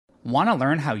Want to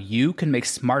learn how you can make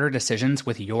smarter decisions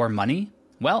with your money?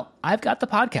 Well, I've got the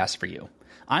podcast for you.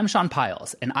 I'm Sean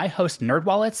Piles, and I host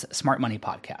NerdWallet's Smart Money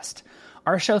Podcast.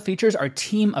 Our show features our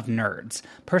team of nerds,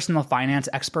 personal finance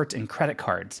experts in credit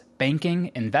cards, banking,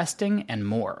 investing, and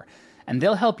more. And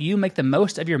they'll help you make the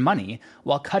most of your money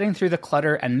while cutting through the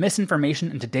clutter and misinformation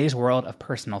in today's world of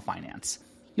personal finance.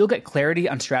 You'll get clarity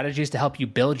on strategies to help you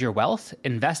build your wealth,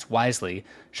 invest wisely,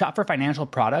 shop for financial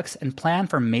products, and plan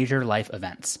for major life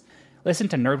events. Listen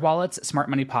to NerdWallet's Smart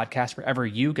Money Podcast wherever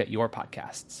you get your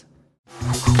podcasts.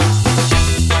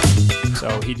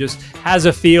 So he just has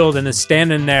a field and is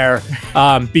standing there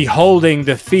beholding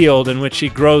the field in which he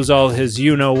grows all his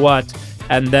you-know-what,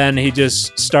 and then he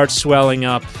just starts swelling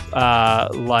up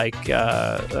like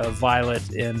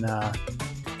Violet in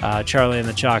Charlie and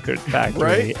the Chocolate Factory,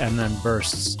 right? And then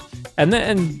bursts. And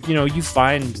then, you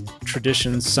find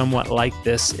traditions somewhat like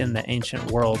this in the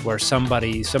ancient world where some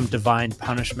divine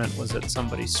punishment was that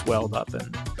somebody swelled up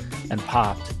and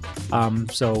popped.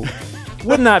 So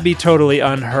would not be totally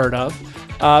unheard of,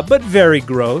 but very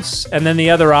gross. And then the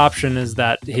other option is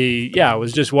that he,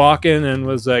 was just walking and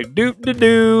was like,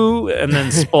 doop-de-doo, and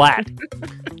then splat.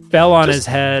 Fell on his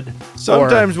head.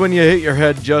 Sometimes when you hit your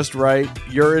head just right,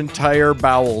 your entire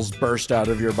bowels burst out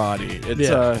of your body.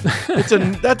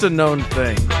 That's a known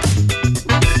thing.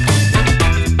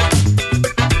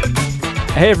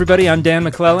 Hey everybody, I'm Dan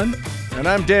McClellan. And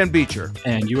I'm Dan Beecher.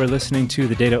 And you are listening to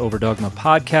the Data Over Dogma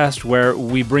podcast, where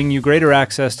we bring you greater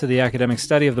access to the academic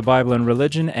study of the Bible and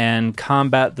religion and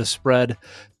combat the spread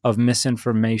of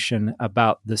misinformation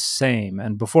about the same.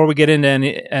 And before we get into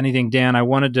anything, Dan, I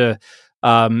wanted to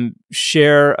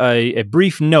share a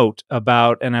brief note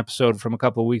about an episode from a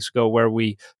couple of weeks ago where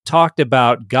we talked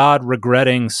about God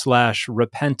regretting /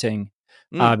 repenting,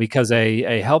 because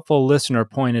a helpful listener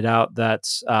pointed out that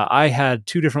I had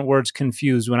two different words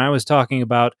confused. When I was talking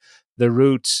about the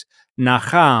root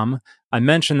nacham, I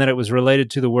mentioned that it was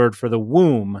related to the word for the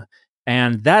womb,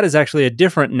 and that is actually a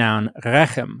different noun,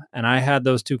 rechem, and I had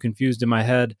those two confused in my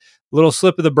head. Little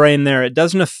slip of the brain there. It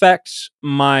doesn't affect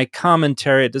my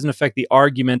commentary. It doesn't affect the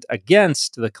argument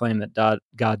against the claim that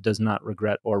God does not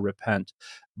regret or repent.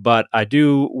 But I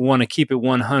do want to keep it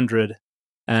 100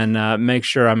 and make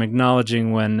sure I'm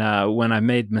acknowledging when I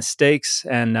made mistakes,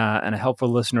 and a helpful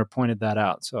listener pointed that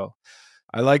out. So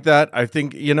I like that. I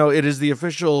think, it is the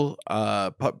official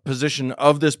position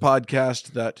of this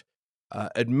podcast that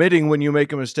admitting when you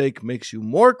make a mistake makes you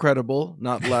more credible,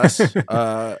 not less,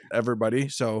 everybody.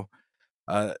 So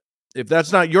if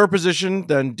that's not your position,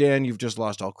 then Dan, you've just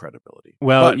lost all credibility.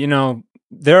 Well,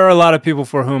 there are a lot of people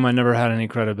for whom I never had any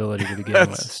credibility to begin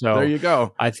with. So there you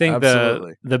go. I think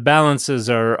the balances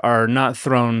are not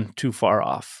thrown too far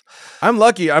off. I'm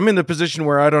lucky. I'm in the position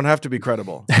where I don't have to be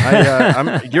credible.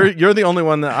 You're the only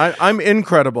one that I'm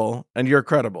incredible and you're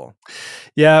credible.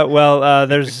 Yeah, well,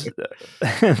 there's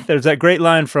that great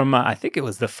line from I think it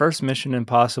was the first Mission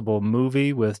Impossible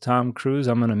movie with Tom Cruise.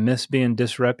 I'm gonna miss being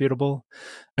disreputable.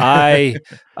 I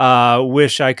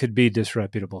wish I could be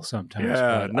disreputable sometimes.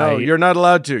 Yeah, no, you're not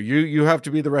allowed to. You have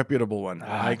to be the reputable one.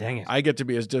 Dang it. I get to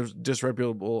be as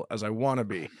disreputable as I want to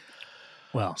be.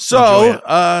 Well,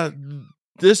 so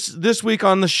this week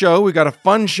on the show, we got a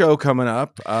fun show coming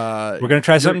up. We're gonna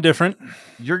try something different.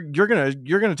 You're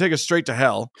gonna take us straight to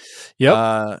hell.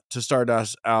 Yep. To start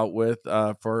us out with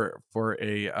for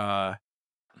a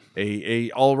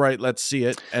all right, let's see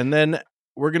it, and then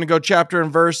we're gonna go chapter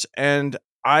and verse, and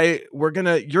you're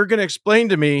gonna explain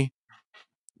to me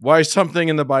why something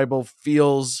in the Bible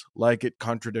feels like it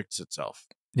contradicts itself.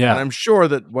 Yeah. And I'm sure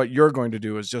that what you're going to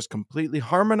do is just completely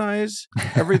harmonize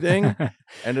everything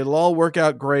and it'll all work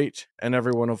out great and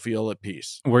everyone will feel at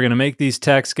peace. We're going to make these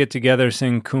texts get together,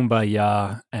 sing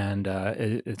Kumbaya, and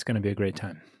it's going to be a great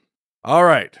time. All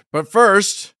right. But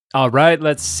first... All right,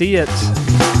 let's see it.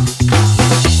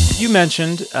 You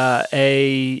mentioned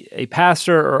a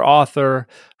pastor or author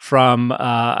from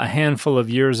a handful of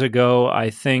years ago. I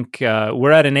think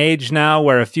we're at an age now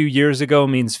where a few years ago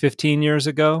means 15 years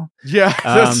ago.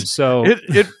 Yeah, so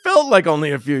it felt like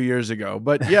only a few years ago,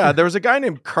 but yeah, there was a guy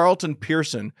named Carlton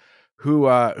Pearson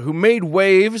who made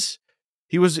waves.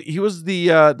 He was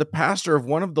the pastor of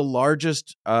one of the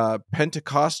largest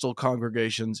Pentecostal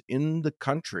congregations in the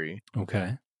country.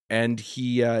 Okay, and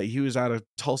he was out of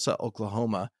Tulsa,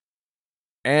 Oklahoma.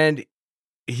 And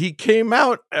he came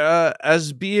out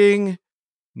as being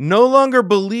no longer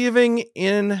believing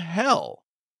in hell.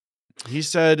 He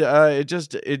said it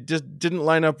just didn't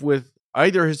line up with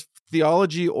either his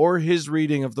theology or his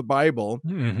reading of the Bible,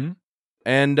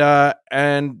 and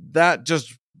that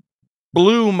just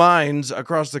blew minds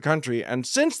across the country. And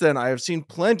since then, I have seen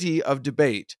plenty of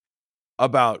debate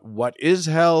about what is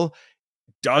hell.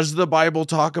 Does the Bible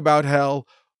talk about hell?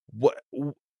 What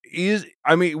was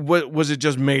it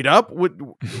just made up?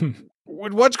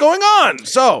 What's going on?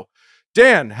 So,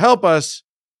 Dan, help us.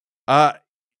 There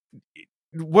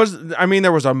was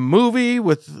a movie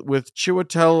with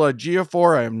Chiwetel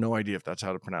Ejiofor. I have no idea if that's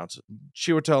how to pronounce it.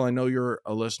 Chiwetel, I know you're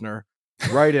a listener.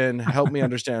 Write in, help me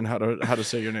understand how to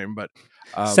say your name. But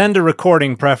send a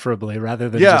recording, preferably, rather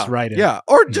than just write it. Yeah,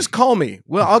 or just call me.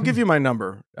 Well, I'll give you my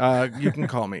number. You can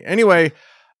call me anyway.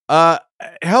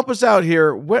 Help us out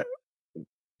here.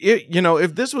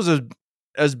 If this was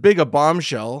as big a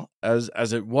bombshell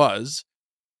as it was,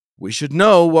 we should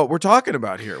know what we're talking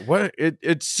about here.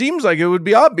 It seems like it would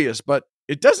be obvious, but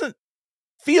it doesn't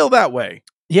feel that way.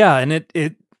 Yeah, and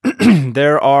it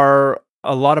there are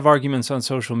a lot of arguments on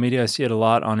social media. I see it a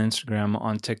lot on Instagram,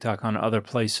 on TikTok, on other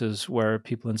places where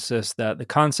people insist that the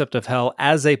concept of hell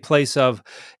as a place of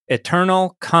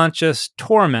eternal conscious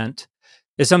torment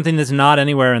is something that's not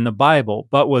anywhere in the Bible,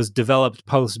 but was developed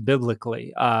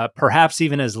post-biblically, perhaps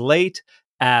even as late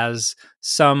as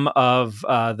some of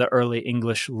the early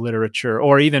English literature,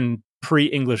 or even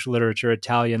pre-English literature,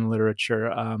 Italian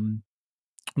literature,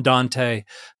 Dante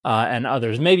and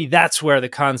others. Maybe that's where the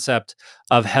concept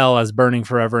of hell as burning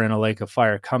forever in a lake of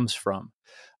fire comes from.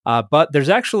 But there's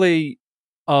actually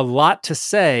a lot to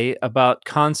say about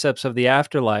concepts of the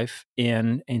afterlife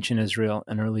in ancient Israel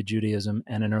and early Judaism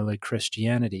and in early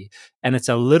Christianity. And it's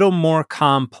a little more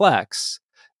complex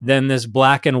than this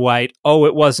black and white, oh,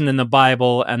 it wasn't in the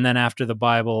Bible, and then after the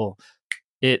Bible,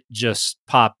 it just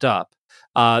popped up.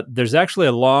 There's actually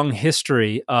a long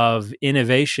history of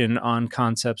innovation on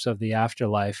concepts of the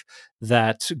afterlife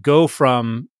that go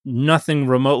from nothing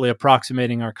remotely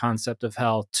approximating our concept of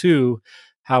hell to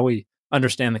how we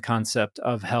understand the concept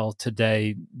of hell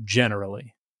today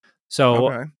generally.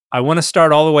 So I want to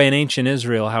start all the way in ancient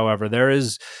Israel, however. There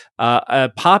is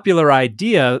a popular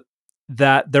idea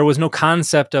that there was no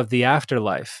concept of the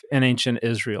afterlife in ancient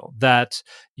Israel, that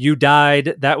you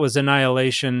died, that was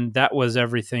annihilation, that was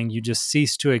everything. You just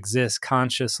ceased to exist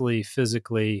consciously,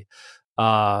 physically,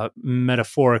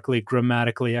 metaphorically,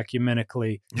 grammatically,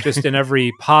 ecumenically, just in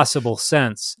every possible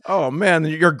sense. Oh man,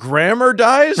 your grammar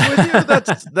dies with you?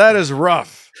 That is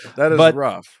rough. That is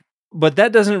rough. But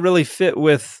that doesn't really fit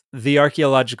with the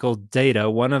archaeological data.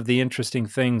 One of the interesting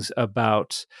things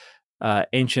about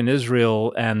ancient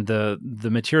Israel and the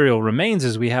material remains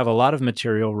is we have a lot of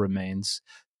material remains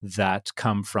that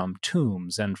come from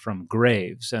tombs and from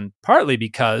graves, and partly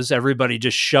because everybody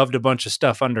just shoved a bunch of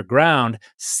stuff underground,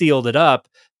 sealed it up,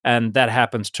 and that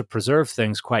happens to preserve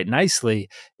things quite nicely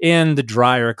in the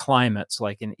drier climates,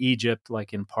 like in Egypt,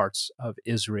 like in parts of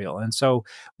Israel. And so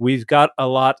we've got a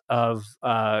lot of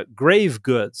grave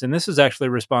goods, and this is actually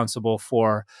responsible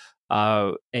for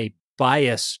a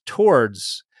bias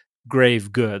towards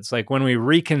grave goods. Like when we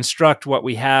reconstruct what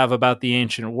we have about the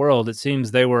ancient world, it seems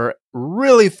they were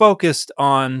really focused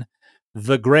on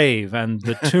the grave and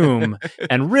the tomb.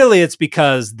 And really it's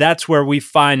because that's where we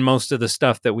find most of the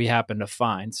stuff that we happen to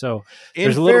find. So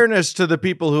in fairness to the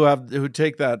people who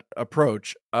take that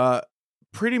approach,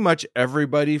 pretty much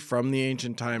everybody from the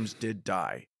ancient times did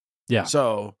die. Yeah.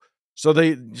 So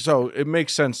it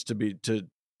makes sense to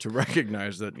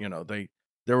recognize that,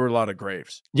 there were a lot of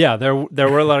graves. Yeah, there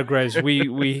were a lot of graves.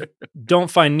 We don't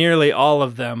find nearly all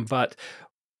of them, but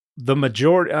the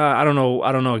majority, I don't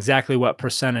know exactly what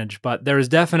percentage, but there is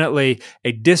definitely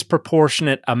a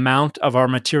disproportionate amount of our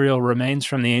material remains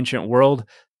from the ancient world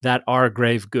that are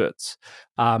grave goods.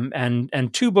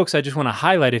 And two books I just want to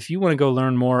highlight if you want to go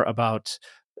learn more about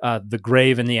the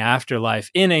grave and the afterlife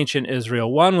in ancient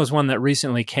Israel. One was one that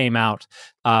recently came out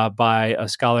by a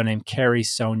scholar named Carrie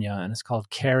Sonia, and it's called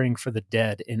Caring for the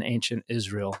Dead in Ancient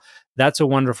Israel. That's a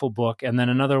wonderful book. And then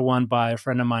another one by a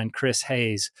friend of mine, Chris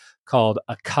Hayes, called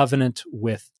A Covenant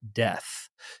with Death.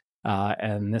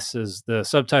 And the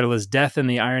subtitle is Death in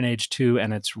the Iron Age 2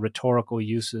 and its Rhetorical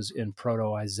Uses in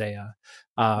Proto-Isaiah.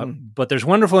 But there's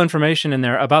wonderful information in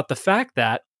there about the fact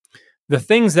that the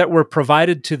things that were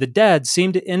provided to the dead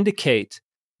seem to indicate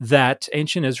that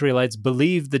ancient Israelites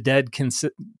believed the dead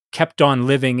kept on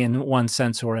living in one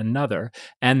sense or another,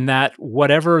 and that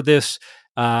whatever this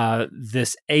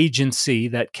agency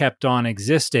that kept on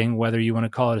existing, whether you want to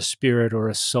call it a spirit or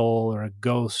a soul or a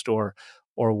ghost or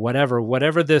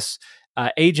whatever this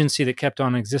agency that kept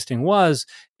on existing was,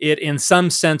 it in some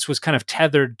sense was kind of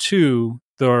tethered to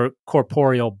the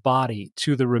corporeal body,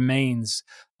 to the remains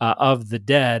of the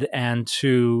dead and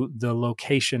to the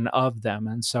location of them.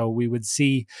 And so we would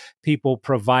see people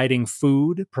providing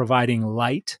food, providing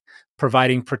light,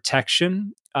 providing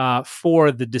protection,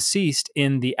 for the deceased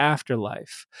in the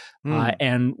afterlife.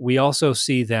 And we also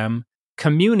see them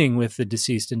communing with the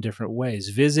deceased in different ways,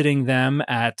 visiting them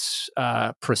at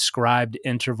prescribed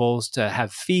intervals to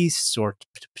have feasts or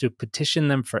to petition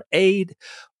them for aid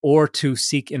or to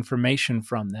seek information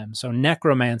from them. So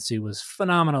necromancy was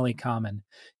phenomenally common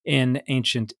in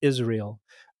ancient Israel.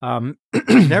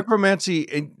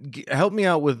 Necromancy, help me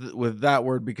out with that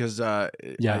word, because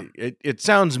it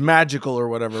sounds magical or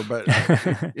whatever, but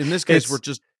in this case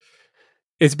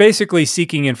it's basically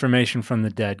seeking information from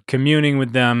the dead, communing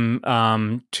with them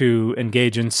to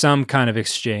engage in some kind of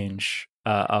exchange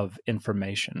of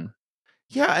information.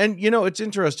 Yeah, and it's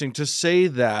interesting to say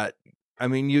that. I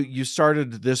mean, you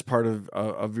started this part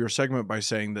of your segment by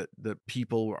saying that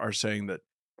people are saying that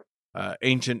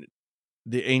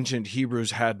the ancient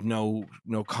Hebrews had no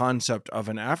concept of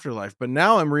an afterlife, but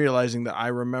now I'm realizing that I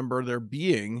remember there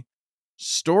being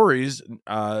stories.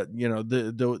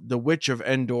 The Witch of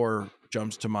Endor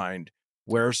jumps to mind,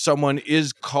 where someone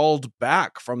is called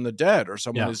back from the dead, or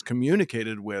someone is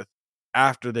communicated with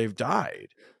after they've died.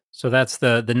 So that's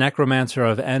the necromancer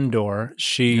of Endor.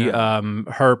 She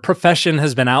her profession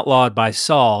has been outlawed by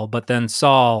Saul, but then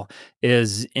Saul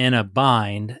is in a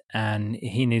bind and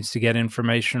he needs to get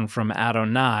information from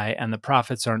Adonai, and the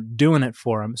prophets aren't doing it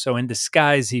for him. So in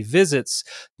disguise, he visits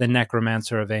the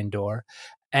necromancer of Endor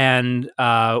and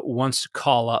wants to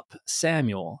call up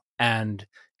Samuel, and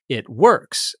it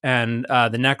works. And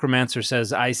the necromancer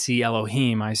says, "I see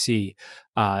Elohim, I see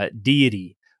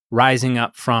deity rising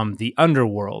up from the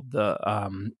underworld."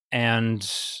 And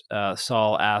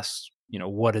Saul asks,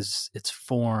 what is its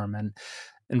form? And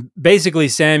basically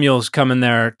Samuel's coming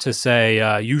there to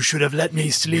say, you should have let me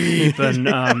sleep.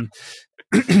 And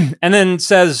and then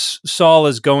says Saul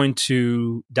is going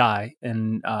to die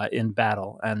in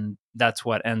battle, and that's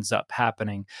what ends up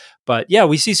happening. But yeah,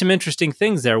 we see some interesting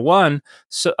things there. One,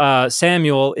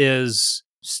 Samuel is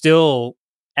still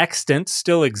extant,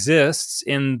 still exists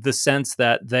in the sense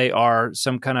that they are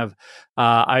some kind of,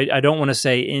 I don't want to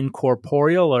say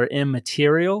incorporeal or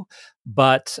immaterial,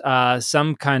 but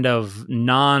some kind of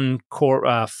non-fleshly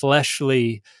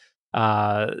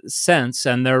sense,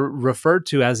 and they're referred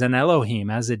to as an Elohim,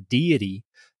 as a deity,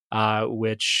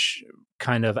 which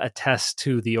kind of attests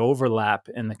to the overlap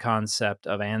in the concept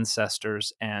of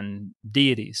ancestors and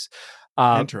deities.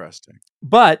 Interesting.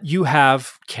 But you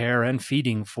have care and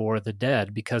feeding for the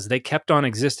dead because they kept on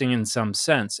existing in some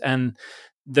sense. And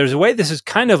there's a way, this is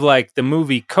kind of like the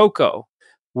movie Coco,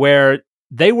 where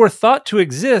they were thought to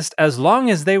exist as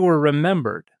long as they were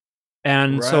remembered.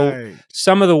 And so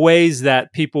some of the ways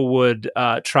that people would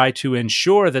try to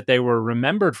ensure that they were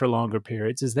remembered for longer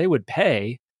periods is they would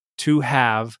pay to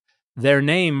have their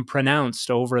name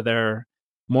pronounced over their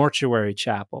mortuary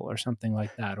chapel or something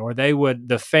like that. Or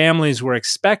the families were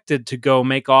expected to go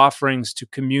make offerings to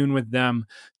commune with them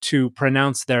to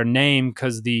pronounce their name,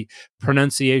 because the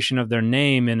pronunciation of their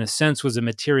name, in a sense, was a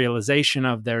materialization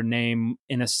of their name,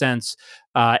 in a sense,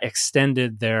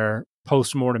 extended their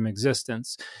post-mortem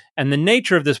existence. And the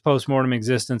nature of this post-mortem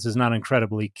existence is not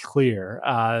incredibly clear.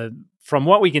 From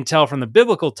what we can tell from the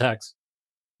biblical text,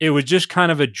 it was just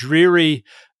kind of a dreary,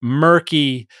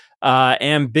 murky,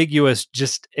 ambiguous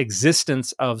just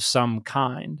existence of some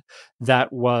kind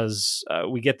that was,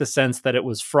 we get the sense that it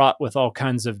was fraught with all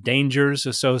kinds of dangers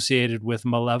associated with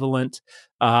malevolent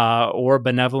or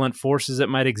benevolent forces that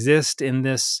might exist in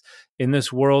this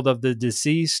world of the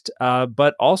deceased,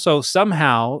 but also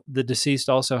somehow the deceased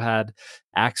also had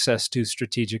access to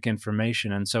strategic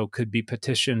information, and so could be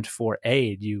petitioned for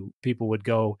aid. People would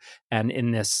go, and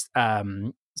in this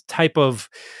type of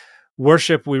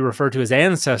worship we refer to as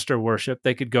ancestor worship,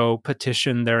 they could go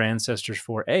petition their ancestors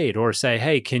for aid, or say,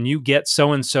 hey, can you get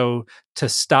so-and-so to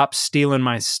stop stealing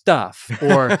my stuff,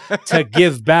 or to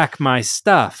give back my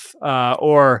stuff,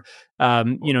 or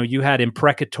you had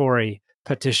imprecatory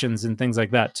petitions and things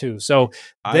like that too. So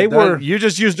you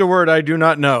just used a word I do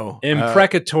not know.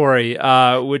 Imprecatory,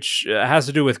 which has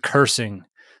to do with cursing.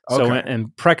 So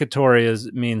imprecatory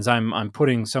means I'm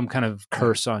putting some kind of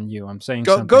curse on you. I'm saying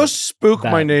go spook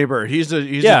my neighbor. He's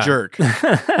a jerk.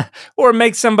 Or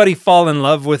make somebody fall in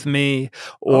love with me,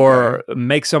 or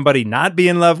make somebody not be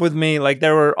in love with me. Like,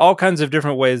 there were all kinds of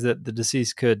different ways that the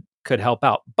deceased could help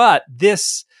out. But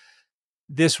this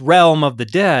realm of the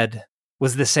dead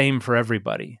was the same for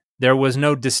everybody. There was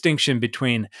no distinction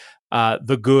between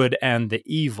the good and the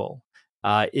evil.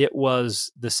 It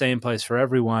was the same place for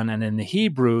everyone. And in the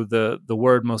Hebrew, the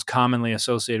word most commonly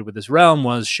associated with this realm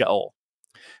was Sheol,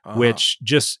 which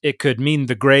it could mean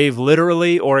the grave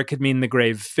literally, or it could mean the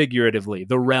grave figuratively,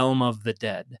 the realm of the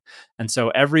dead. And so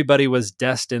everybody was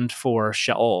destined for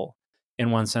Sheol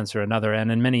in one sense or another.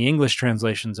 And in many English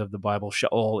translations of the Bible,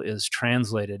 Sheol is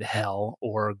translated hell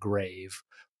or grave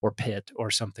or pit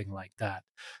or something like that.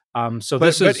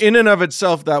 But in and of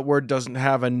itself, that word doesn't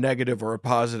have a negative or a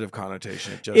positive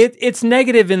connotation. It's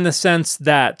negative in the sense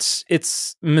that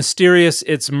it's mysterious,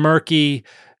 it's murky.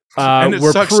 And it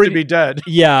sucks to be dead.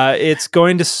 Yeah, it's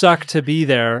going to suck to be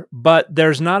there, but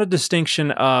there's not a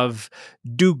distinction of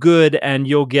do good and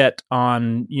you'll get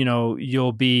on,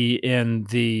 you'll be in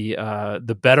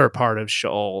the better part of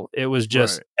Sheol. It was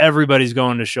just everybody's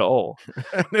going to Sheol.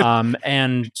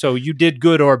 And so you did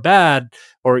good or bad,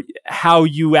 or how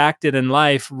you acted in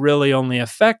life really only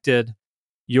affected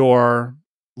your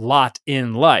lot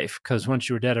in life, because once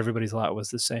you were dead, everybody's lot was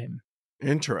the same.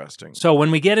 Interesting. So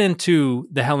when we get into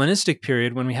the Hellenistic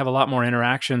period, when we have a lot more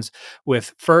interactions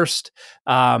with first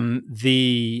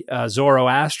the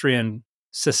Zoroastrian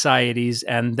societies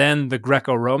and then the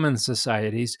Greco-Roman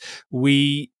societies,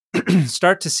 we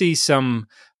start to see some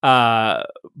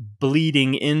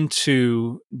bleeding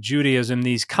into Judaism,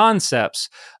 these concepts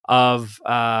of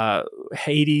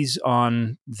Hades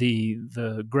on the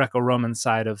Greco-Roman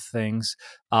side of things,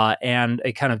 and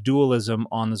a kind of dualism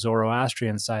on the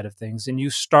Zoroastrian side of things. And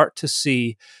you start to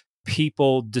see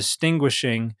people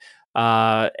distinguishing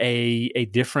a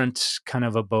different kind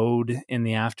of abode in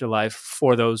the afterlife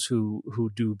for those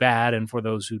who do bad and for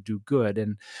those who do good.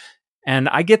 And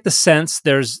I get the sense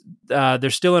there's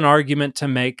still an argument to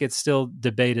make. It's still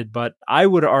debated, but I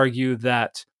would argue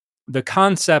that the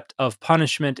concept of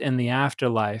punishment in the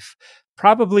afterlife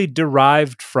probably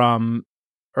derived from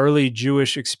early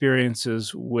Jewish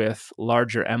experiences with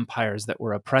larger empires that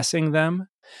were oppressing them,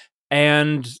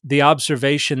 and the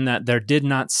observation that there did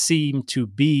not seem to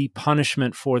be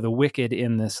punishment for the wicked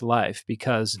in this life,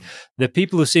 because the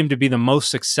people who seemed to be the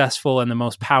most successful and the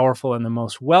most powerful and the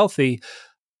most wealthy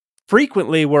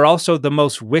frequently were also the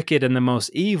most wicked and the most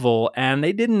evil, and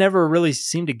they didn't ever really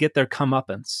seem to get their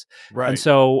comeuppance. Right. And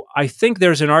so I think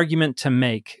there's an argument to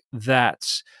make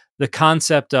that the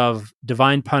concept of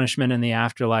divine punishment in the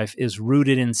afterlife is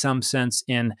rooted in some sense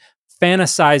in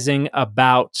fantasizing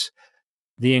about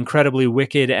the incredibly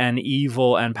wicked and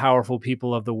evil and powerful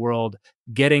people of the world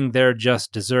getting their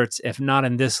just desserts, if not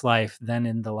in this life, then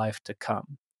in the life to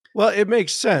come. Well, it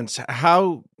makes sense.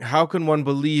 How can one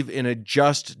believe in a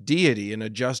just deity, in a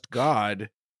just God,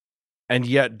 and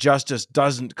yet justice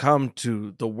doesn't come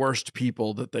to the worst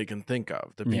people that they can think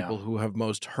of, the people who have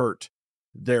most hurt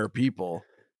their people?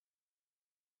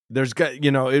 There's got,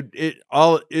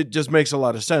 it just makes a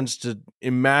lot of sense to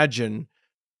imagine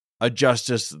a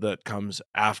justice that comes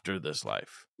after this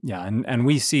life. Yeah, and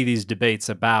we see these debates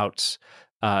about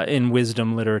in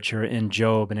wisdom literature, in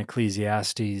Job and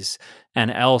Ecclesiastes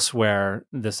and elsewhere,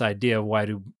 this idea of why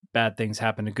do bad things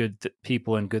happen to good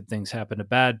people and good things happen to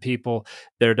bad people?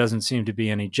 There doesn't seem to be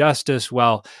any justice.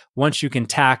 Well, once you can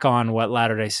tack on what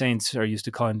Latter-day Saints are used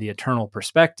to calling the eternal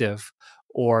perspective,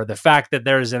 or the fact that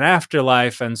there's an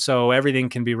afterlife and so everything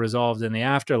can be resolved in the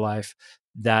afterlife,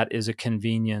 that is a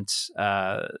convenient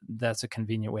that's a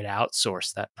convenient way to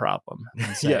outsource that problem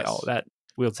and say, Yes. that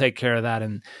we'll take care of that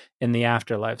in the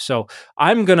afterlife. So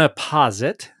I'm going to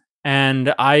posit,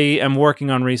 and I am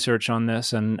working on research on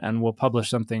this, and we'll publish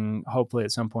something hopefully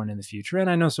at some point in the future. And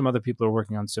I know some other people are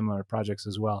working on similar projects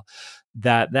as well.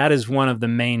 That is one of the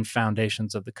main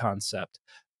foundations of the concept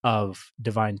of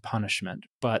divine punishment.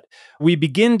 But we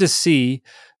begin to see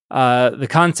the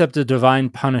concept of divine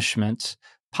punishment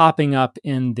popping up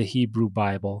in the Hebrew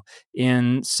Bible,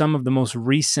 in some of the most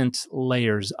recent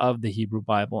layers of the Hebrew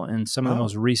Bible, in some of the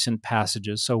most recent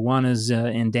passages. So one is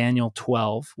in Daniel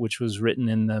 12, which was written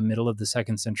in the middle of the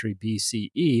 2nd century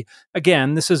BCE.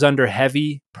 Again, this is under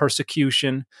heavy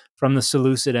persecution from the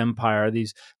Seleucid Empire,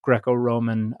 these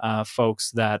Greco-Roman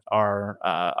folks that are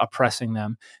oppressing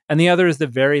them. And the other is the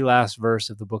very last verse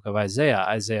of the book of Isaiah,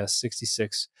 Isaiah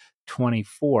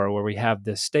 66:24, where we have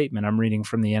this statement. I'm reading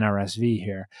from the NRSV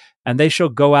here. And they shall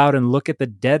go out and look at the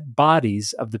dead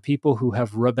bodies of the people who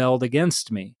have rebelled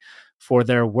against me. For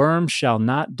their worm shall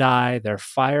not die, their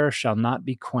fire shall not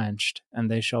be quenched,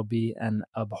 and they shall be an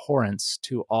abhorrence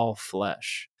to all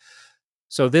flesh.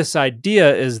 So this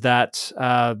idea is that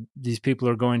these people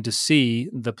are going to see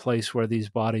the place where these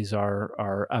bodies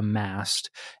are amassed,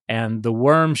 and the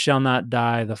worm shall not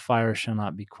die, the fire shall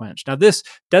not be quenched. Now, this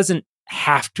doesn't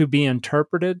have to be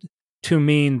interpreted to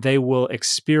mean they will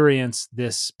experience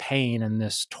this pain and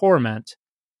this torment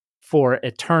for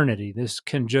eternity. This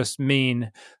can just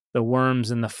mean the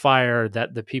worms and the fire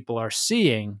that the people are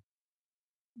seeing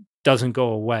doesn't go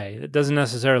away. It doesn't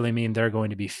necessarily mean they're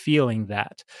going to be feeling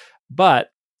that. But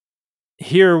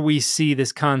here we see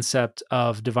this concept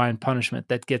of divine punishment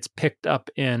that gets picked up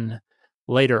in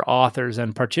later authors,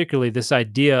 and particularly this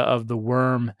idea of the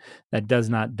worm that does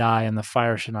not die and the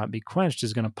fire should not be quenched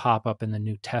is going to pop up in the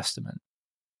New Testament.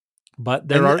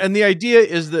 But and the idea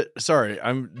is that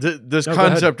this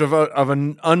concept of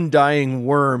an undying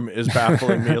worm is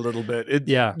baffling me a little bit.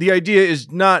 The idea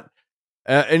is not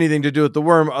anything to do with the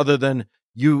worm, other than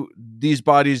these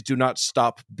bodies do not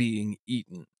stop being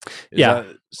eaten.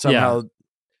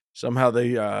 Somehow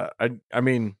they. I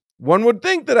mean, one would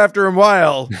think that after a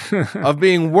while of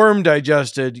being worm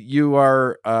digested,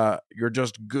 you're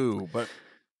just goo, but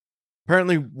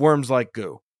apparently worms like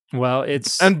goo. Well,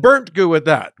 and burnt goo at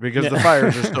that, because the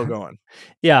fires are still going.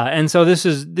 Yeah, and so this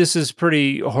is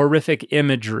pretty horrific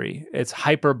imagery. It's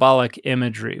hyperbolic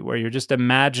imagery where you're just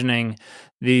imagining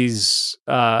these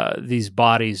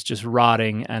bodies just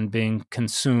rotting and being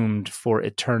consumed for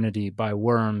eternity by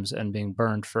worms and being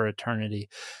burned for eternity,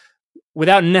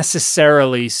 without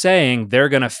necessarily saying they're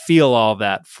going to feel all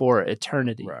that for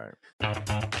eternity. Right.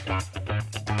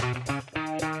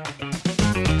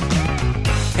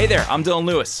 Hey there, I'm Dylan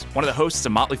Lewis, one of the hosts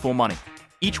of Motley Fool Money.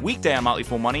 Each weekday on Motley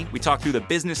Fool Money, we talk through the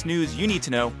business news you need to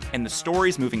know and the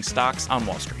stories moving stocks on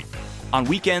Wall Street. On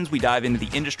weekends, we dive into the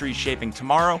industries shaping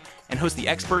tomorrow and host the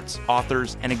experts,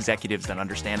 authors, and executives that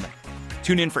understand them.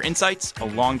 Tune in for insights, a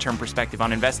long-term perspective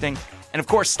on investing, and of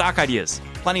course, stock ideas.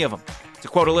 Plenty of them. To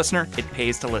quote a listener, it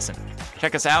pays to listen.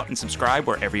 Check us out and subscribe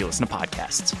wherever you listen to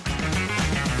podcasts.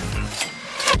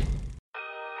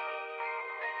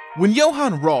 When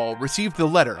Johann Rall received the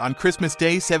letter on Christmas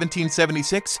Day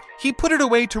 1776, he put it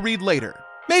away to read later.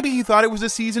 Maybe he thought it was a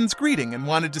season's greeting and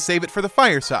wanted to save it for the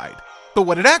fireside. But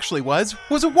what it actually was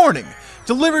a warning,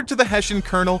 delivered to the Hessian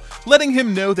colonel, letting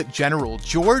him know that General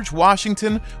George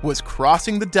Washington was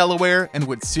crossing the Delaware and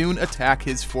would soon attack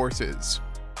his forces.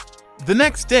 The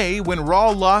next day, when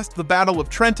Rall lost the Battle of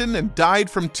Trenton and died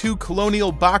from 2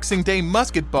 colonial Boxing Day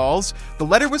musket balls, the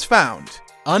letter was found,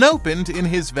 unopened, in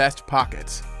his vest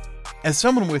pocket. As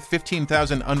someone with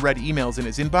 15,000 unread emails in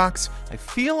his inbox, I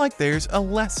feel like there's a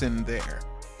lesson there.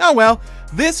 Oh well,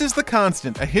 this is The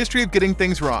Constant, a history of getting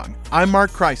things wrong. I'm Mark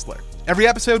Chrysler. Every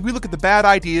episode, we look at the bad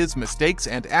ideas, mistakes,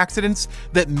 and accidents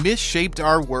that misshaped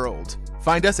our world.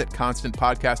 Find us at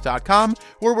constantpodcast.com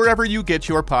or wherever you get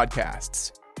your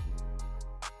podcasts.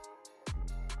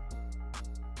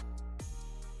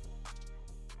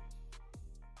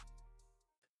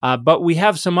 But we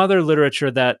have some other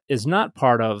literature that is not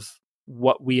part of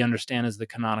what we understand as the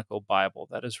canonical Bible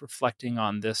that is reflecting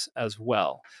on this as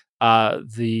well.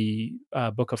 The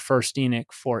book of First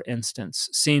Enoch, for instance,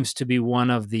 seems to be one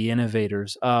of the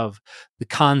innovators of the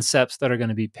concepts that are going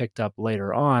to be picked up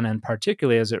later on, and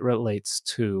particularly as it relates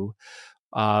to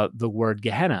the word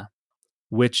Gehenna,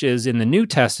 which is in the New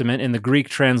Testament, in the Greek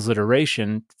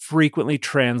transliteration, frequently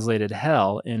translated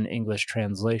hell in English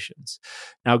translations.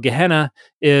 Now, Gehenna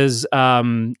is,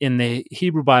 in the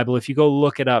Hebrew Bible, if you go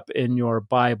look it up in your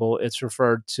Bible, it's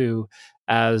referred to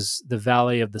as the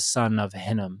Valley of the Son of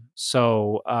Hinnom.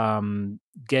 So,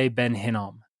 Ge Ben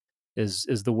Hinnom is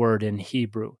the word in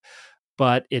Hebrew.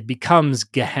 But it becomes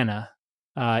Gehenna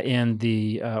in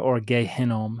the, or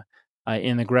Gehinnom,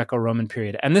 in the Greco-Roman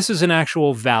period. And this is an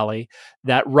actual valley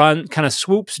that kind of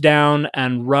swoops down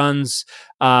and runs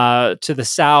to the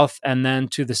south and then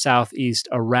to the southeast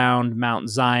around Mount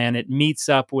Zion. It meets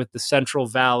up with the Central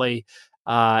Valley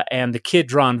and the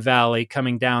Kidron Valley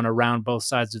coming down around both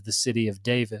sides of the city of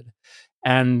David.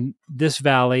 And this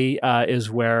valley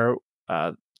is where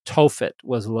Tophet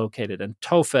was located. And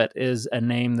Tophet is a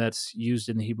name that's used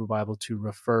in the Hebrew Bible to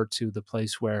refer to the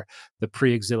place where the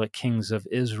pre-exilic kings of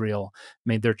Israel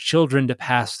made their children to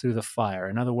pass through the fire.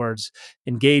 In other words,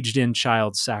 engaged in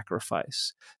child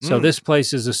sacrifice. So this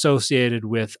place is associated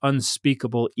with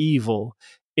unspeakable evil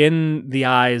in the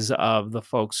eyes of the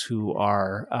folks who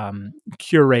are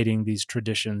curating these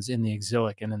traditions in the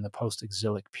exilic and in the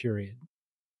post-exilic period.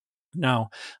 Now,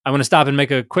 I want to stop and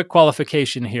make a quick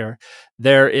qualification here.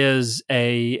 There is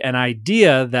an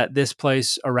idea that this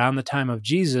place around the time of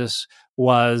Jesus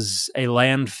was a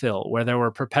landfill where there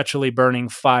were perpetually burning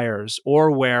fires,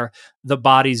 or where the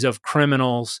bodies of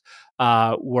criminals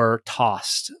were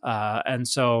tossed. And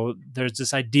so there's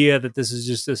this idea that this is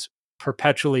just this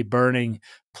perpetually burning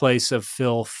place of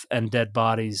filth and dead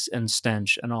bodies and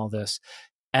stench and all this.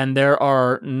 And there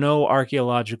are no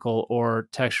archaeological or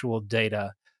textual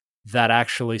data that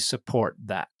actually support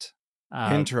that.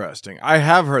 Interesting. I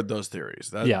have heard those theories.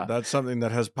 That's something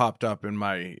that has popped up in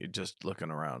my just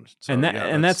looking around. So,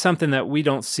 and that's something that we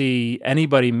don't see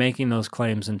anybody making those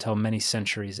claims until many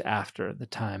centuries after the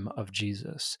time of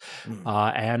Jesus.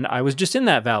 And I was just in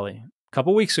that valley a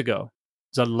couple weeks ago.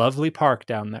 It's a lovely park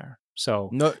down there. So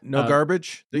No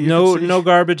garbage. that you no could see? no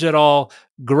garbage at all.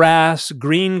 Grass,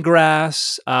 green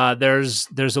grass. There's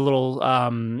a little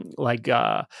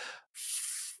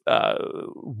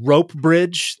rope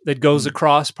bridge that goes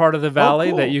across part of the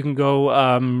valley that cool. you can go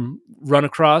run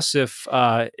across if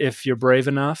you're brave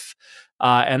enough.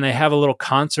 And they have a little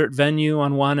concert venue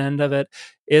on one end of it.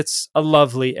 It's a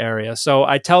lovely area. So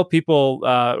I tell people,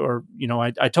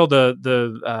 I told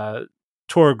the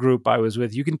tour group I was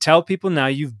with, you can tell people now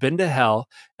you've been to hell,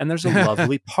 and there's a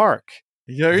lovely park.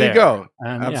 There there. you go.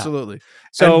 And, Absolutely.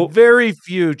 So and very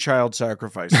few child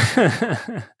sacrifices.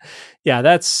 yeah,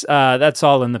 that's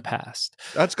all in the past.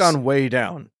 That's gone way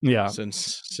down. Yeah.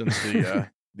 Since the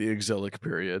exilic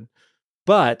period.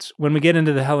 But when we get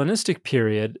into the Hellenistic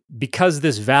period, because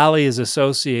this valley is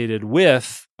associated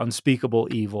with unspeakable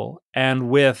evil and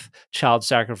with child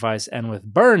sacrifice and with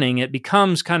burning, it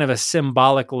becomes kind of a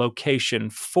symbolic location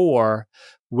for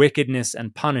wickedness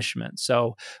and punishment.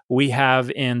 So we have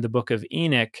in the book of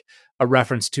Enoch a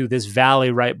reference to this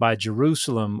valley right by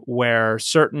Jerusalem where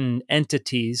certain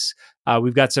entities,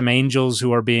 we've got some angels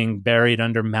who are being buried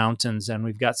under mountains, and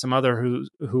we've got some other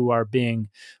who are being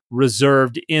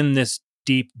reserved in this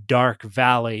deep, dark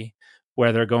valley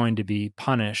where they're going to be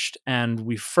punished. And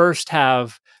we first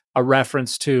have a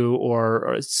reference to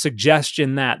or a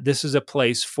suggestion that this is a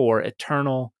place for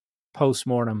eternal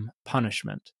postmortem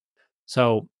punishment.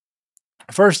 So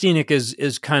First Enoch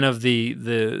is kind of the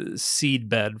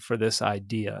seedbed for this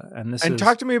idea. And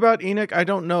talk to me about Enoch. I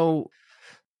don't know.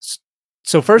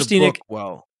 So First the Enoch, book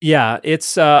well. Yeah,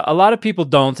 it's a lot of people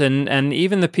don't, and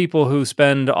even the people who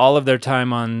spend all of their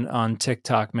time on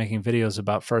TikTok making videos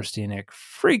about First Enoch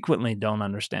frequently don't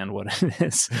understand what it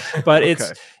is. But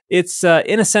Okay. it's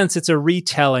in a sense it's a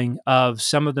retelling of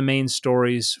some of the main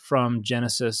stories from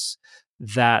Genesis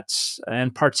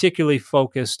and particularly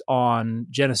focused on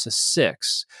Genesis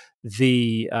 6.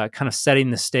 The kind of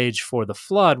setting the stage for the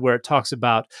flood, where it talks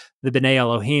about the B'nai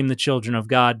Elohim, the children of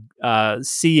God,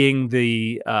 seeing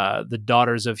the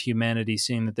daughters of humanity,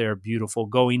 seeing that they're beautiful,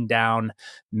 going down,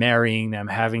 marrying them,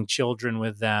 having children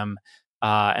with them.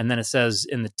 And then it says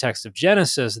in the text of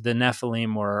Genesis, the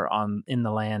Nephilim were in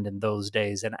the land in those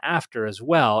days and after as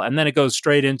well. And then it goes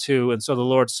straight into, and so the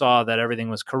Lord saw that everything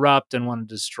was corrupt and wanted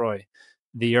to destroy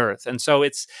the earth. And so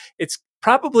it's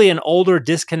probably an older,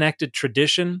 disconnected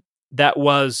tradition that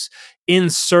was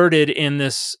inserted in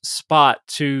this spot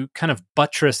to kind of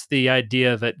buttress the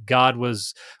idea that God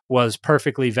was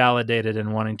perfectly validated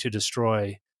in wanting to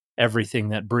destroy everything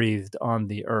that breathed on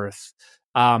the earth.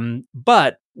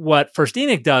 But what First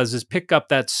Enoch does is pick up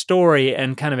that story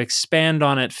and kind of expand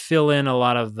on it, fill in a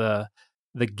lot of the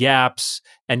gaps,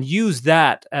 and use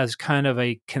that as kind of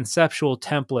a conceptual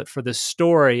template for the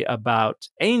story about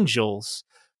angels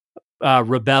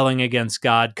rebelling against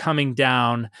God, coming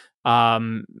down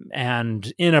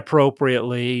and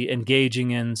inappropriately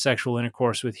engaging in sexual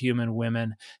intercourse with human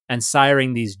women and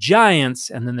siring these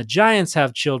giants. And then the giants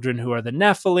have children who are the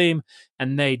Nephilim,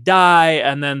 and they die.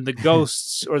 And then the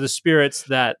ghosts or the spirits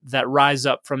that rise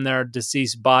up from their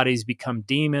deceased bodies become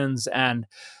demons. And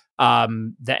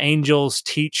the angels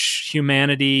teach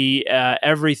humanity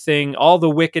everything, all the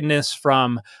wickedness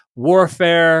from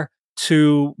warfare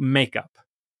to makeup.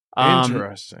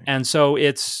 Interesting. And so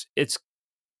it's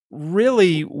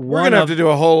really We're gonna have to do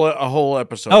a whole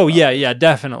episode. Oh about yeah, this. yeah,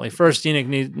 definitely. First Enoch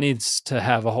needs to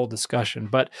have a whole discussion,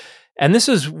 and this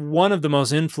is one of the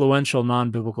most influential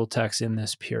non-biblical texts in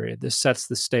this period. This sets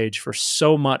the stage for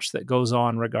so much that goes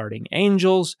on regarding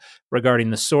angels,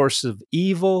 regarding the source of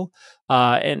evil,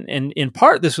 and in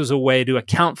part this was a way to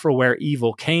account for where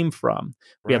evil came from.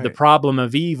 We have the Right. problem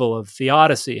of evil, of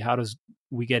theodicy. How does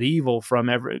we get evil from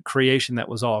every creation that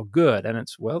was all good? And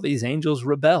it's, well, these angels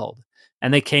rebelled.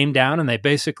 And they came down and they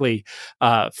basically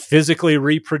physically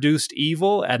reproduced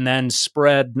evil and then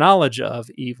spread knowledge of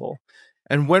evil.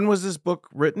 And when was this book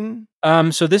written?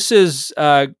 So this is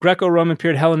Greco-Roman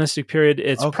period, Hellenistic period.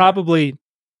 It's Okay. probably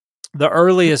the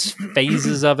earliest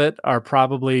phases of it are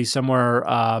probably somewhere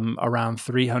around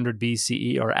 300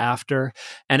 BCE or after.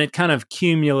 And it kind of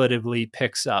cumulatively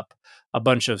picks up a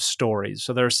bunch of stories.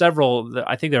 So there are several,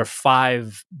 I think there are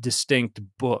 5 distinct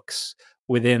books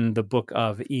within the book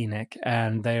of Enoch,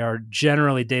 and they are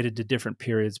generally dated to different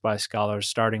periods by scholars,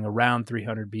 starting around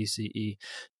 300 BCE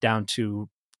down to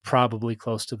probably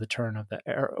close to the turn of the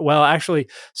era. Well, actually,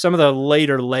 some of the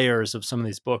later layers of some of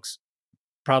these books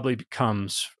probably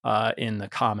becomes in the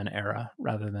Common Era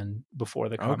rather than before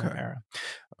the Common Okay. Era.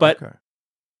 But Okay.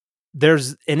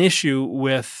 there's an issue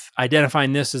with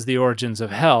identifying this as the origins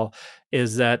of hell,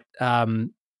 is that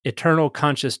eternal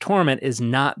conscious torment is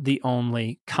not the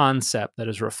only concept that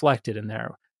is reflected in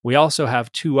there. we also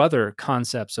have two other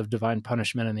concepts of divine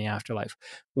punishment in the afterlife.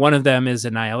 One of them is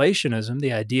annihilationism,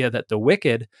 the idea that the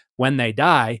wicked, when they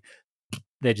die,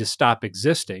 they just stop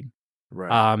existing.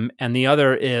 Right. And the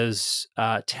other is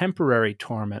temporary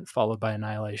torment followed by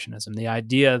annihilationism, the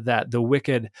idea that the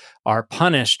wicked are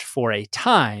punished for a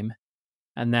time,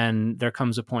 and then there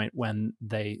comes a point when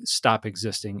they stop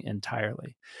existing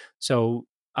entirely. So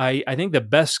I think the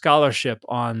best scholarship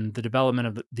on the development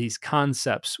of these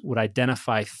concepts would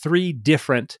identify three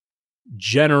different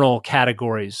general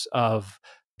categories of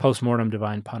postmortem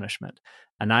divine punishment: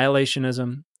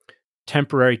 annihilationism,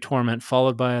 temporary torment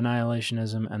followed by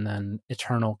annihilationism, and then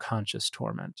eternal conscious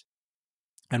torment.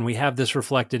 And we have this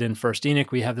reflected in First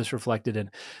Enoch. We have this reflected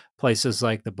in places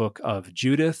like the book of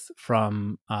Judith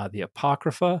from the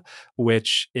Apocrypha,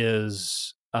 which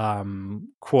is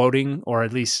quoting or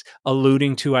at least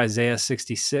alluding to Isaiah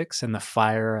 66 and the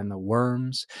fire and the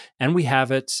worms. And we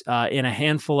have it in a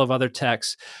handful of other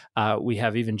texts. We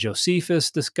have even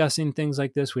Josephus discussing things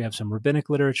like this. We have some rabbinic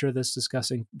literature that's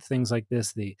discussing things like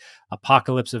this, the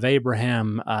Apocalypse of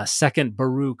Abraham, Second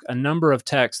Baruch, a number of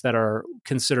texts that are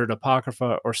considered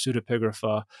Apocrypha or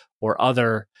pseudepigrapha or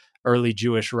other early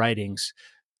Jewish writings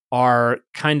are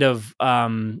kind of,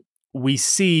 we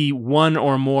see one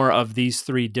or more of these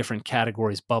three different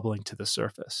categories bubbling to the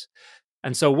surface.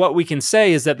 And so what we can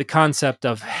say is that the concept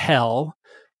of hell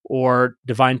or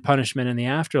divine punishment in the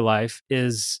afterlife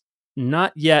is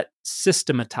not yet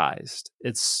systematized.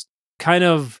 It's kind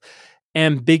of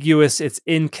ambiguous. It's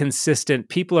inconsistent.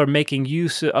 People are making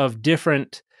use of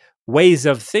different ways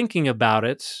of thinking about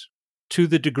it to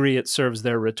the degree it serves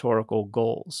their rhetorical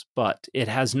goals, but it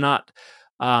has not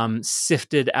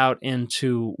sifted out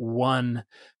into one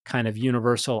kind of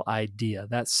universal idea.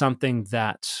 That's something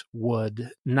that would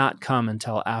not come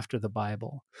until after the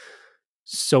Bible.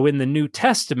 So in the New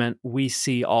Testament, we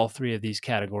see all three of these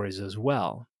categories as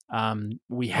well.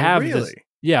 We have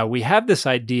we have this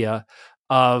idea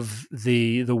of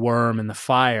the worm and the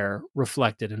fire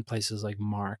reflected in places like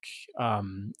Mark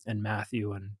and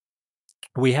Matthew, and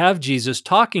we have Jesus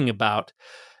talking about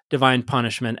divine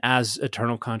punishment as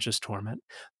eternal conscious torment,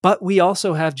 but we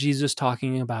also have Jesus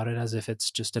talking about it as if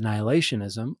it's just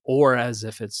annihilationism or as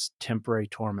if it's temporary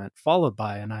torment followed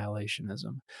by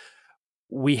annihilationism.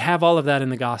 We have all of that in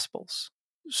the Gospels.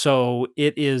 So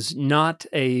it is not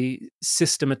a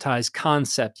systematized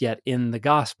concept yet in the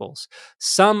Gospels.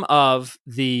 Some of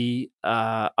the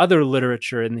other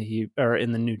literature in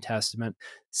the New Testament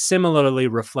similarly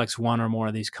reflects one or more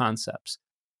of these concepts.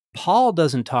 Paul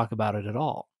doesn't talk about it at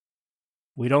all.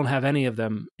 We don't have any of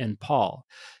them in Paul.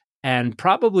 And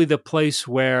probably the place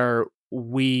where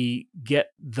we get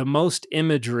the most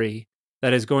imagery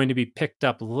that is going to be picked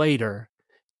up later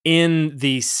in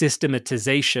the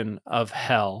systematization of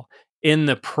hell, in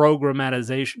the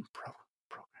programmatization.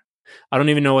 I don't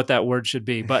even know what that word should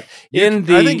be, but I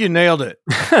think you nailed it.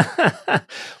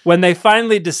 When they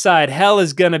finally decide hell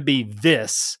is going to be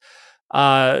this,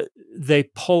 they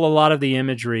pull a lot of the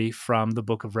imagery from the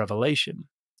book of Revelation,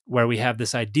 where we have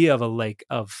this idea of a lake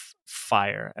of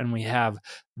fire, and we have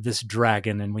this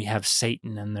dragon, and we have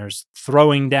Satan, and there's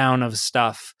throwing down of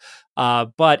stuff.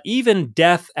 But even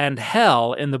death and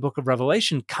hell in the book of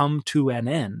Revelation come to an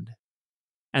end.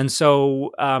 And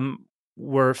so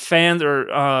we're fans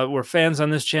on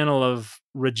this channel of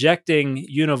rejecting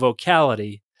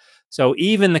univocality. So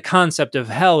even the concept of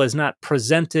hell is not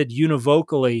presented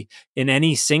univocally in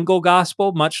any single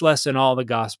gospel, much less in all the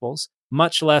gospels,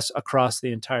 much less across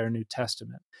the entire New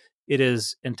Testament. It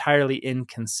is entirely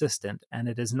inconsistent, and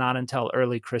it is not until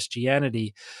early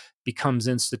Christianity becomes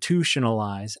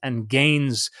institutionalized and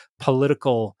gains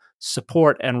political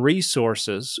support and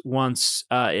resources once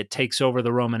it takes over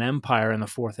the Roman Empire in the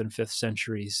 4th and 5th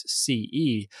centuries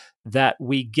CE, that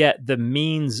we get the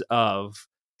means of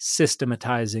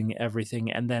systematizing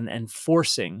everything and then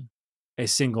enforcing a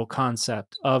single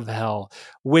concept of hell,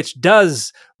 which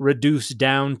does reduce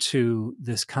down to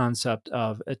this concept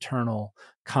of eternal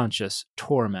conscious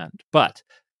torment. But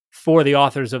for the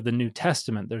authors of the New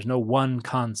Testament, there's no one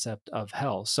concept of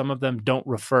hell. Some of them don't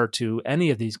refer to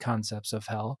any of these concepts of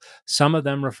hell. Some of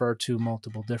them refer to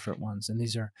multiple different ones. And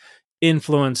these are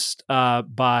influenced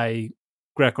by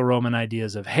Greco-Roman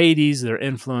ideas of Hades. They're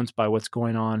influenced by what's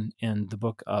going on in the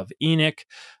book of Enoch.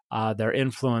 They're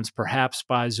influenced perhaps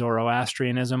by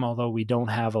Zoroastrianism, although we don't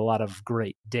have a lot of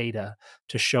great data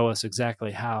to show us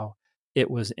exactly how it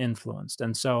was influenced.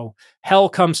 And so hell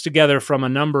comes together from a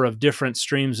number of different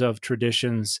streams of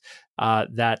traditions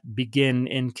that begin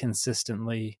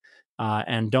inconsistently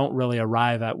and don't really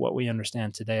arrive at what we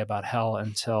understand today about hell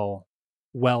until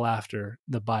well after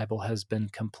the Bible has been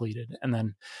completed. And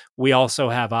then we also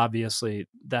have, obviously,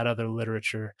 that other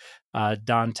literature,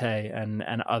 Dante and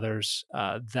others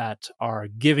that are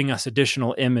giving us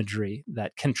additional imagery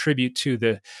that contribute to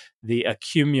the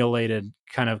accumulated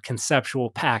kind of conceptual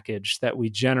package that we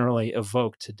generally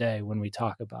evoke today when we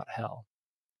talk about hell.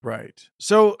 Right.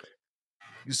 So,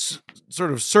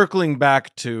 sort of circling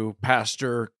back to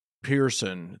Pastor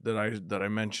Pearson that I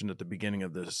mentioned at the beginning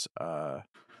of this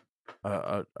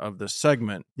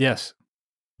segment. Yes.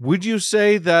 Would you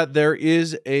say that there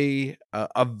is a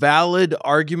valid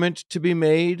argument to be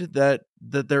made that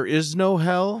there is no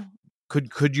hell?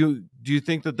 Do you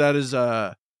think that is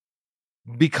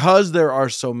because there are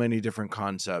so many different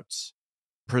concepts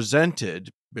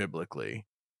presented biblically?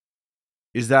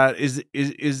 Is that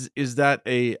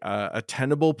a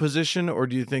tenable position, or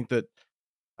do you think that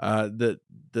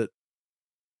that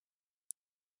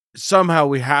somehow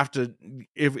we have to,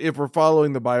 if we're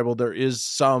following the Bible, there is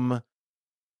some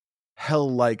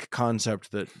hell-like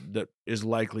concept that is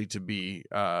likely to be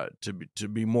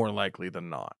more likely than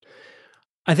not?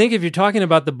 I think if you're talking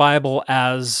about the Bible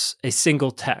as a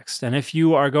single text, and if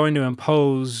you are going to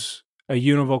impose a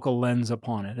univocal lens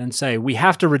upon it and say, we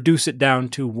have to reduce it down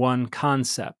to one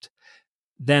concept,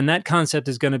 then that concept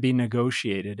is going to be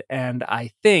negotiated. And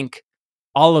I think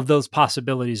all of those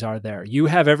possibilities are there. You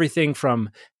have everything from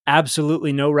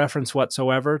absolutely no reference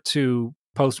whatsoever to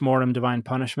post-mortem divine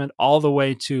punishment, all the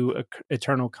way to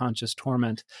eternal conscious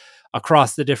torment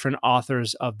across the different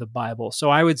authors of the Bible. So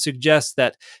I would suggest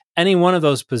that any one of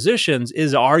those positions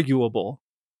is arguable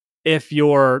if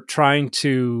you're trying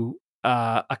to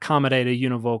accommodate a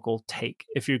univocal take.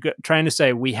 If you're trying to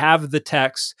say, we have the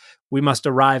text, we must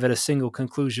arrive at a single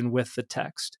conclusion with the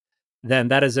text, then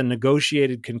that is a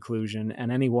negotiated conclusion,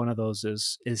 and any one of those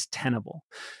is tenable.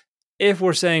 If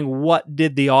we're saying, what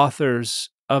did the authors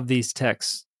of these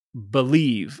texts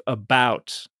believe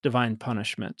about divine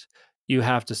punishment, you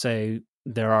have to say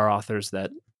there are authors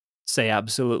that say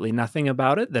absolutely nothing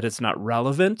about it, that it's not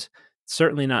relevant,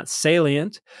 certainly not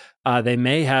salient. They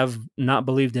may have not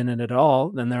believed in it at all.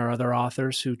 Then there are other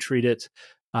authors who treat it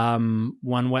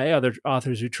one way, other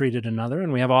authors who treat it another,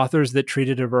 and we have authors that treat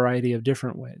it a variety of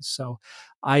different ways. So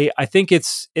I think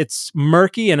it's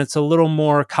murky, and it's a little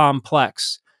more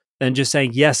complex than just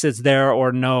saying, yes, it's there,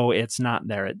 or no, it's not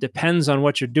there. It depends on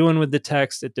what you're doing with the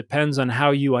text. It depends on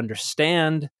how you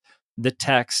understand the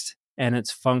text and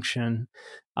its function.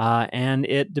 And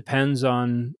it depends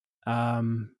on,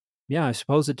 I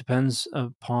suppose it depends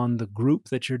upon the group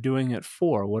that you're doing it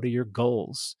for. What are your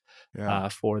goals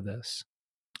for this?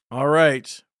 All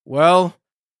right. Well,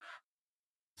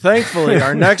 thankfully,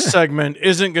 our next segment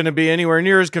isn't going to be anywhere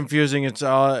near as confusing.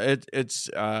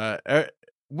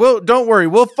 Well, don't worry.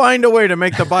 We'll find a way to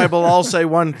make the Bible all say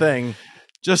one thing.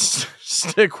 Just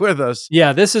stick with us.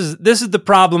 Yeah, this is the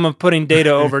problem of putting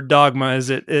data over dogma, is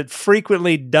it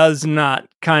frequently does not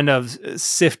kind of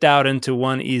sift out into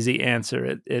one easy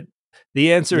answer.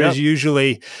 The answer is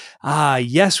usually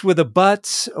yes with a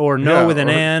but, or no with an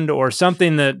and, or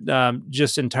something that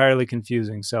just entirely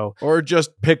confusing. So, or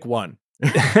just pick one.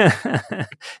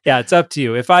 Yeah, it's up to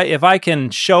you. If I can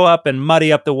show up and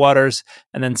muddy up the waters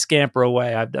and then scamper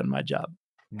away, I've done my job.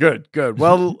 Good.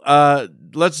 Well,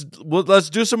 let's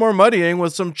do some more muddying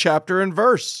with some chapter and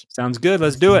verse. Sounds good.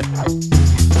 Let's do it.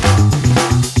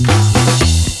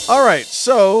 All right.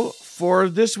 So for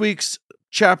this week's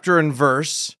chapter and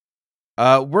verse,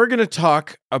 we're going to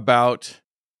talk about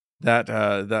that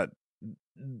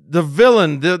the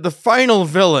villain, the final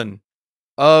villain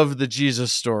of the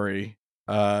Jesus story,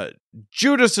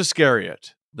 Judas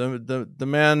Iscariot, the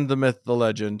man, the myth, the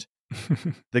legend.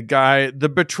 The guy, the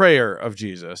betrayer of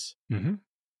Jesus,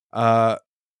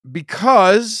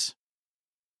 because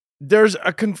there's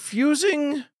a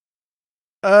confusing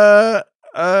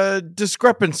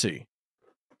discrepancy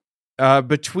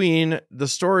between the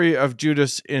story of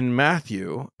Judas in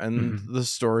Matthew and the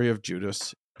story of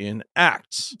Judas in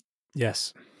Acts.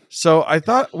 Yes. So I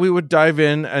thought we would dive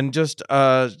in and just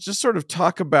sort of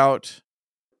talk about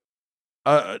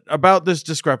this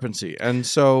discrepancy. And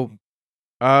so,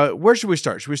 where should we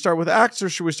start? Should we start with Acts, or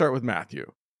should we start with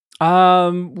Matthew?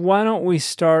 Why don't we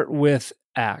start with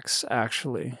Acts,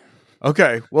 actually?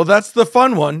 Okay. Well, that's the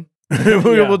fun one. We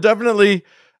will definitely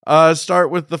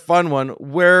start with the fun one,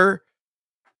 where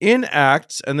in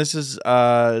Acts, and this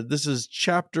is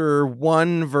chapter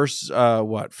 1, verse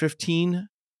 15?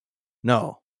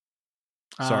 No.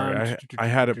 Sorry, I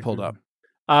had it pulled up.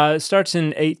 It starts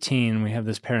in 18. We have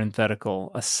this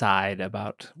parenthetical aside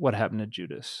about what happened to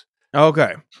Judas.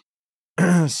 Okay.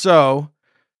 So,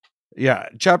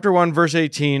 chapter 1, verse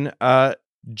 18.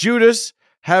 Judas,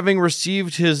 having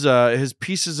received his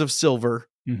pieces of silver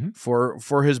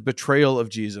for his betrayal of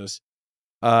Jesus,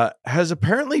 has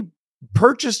apparently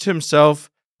purchased himself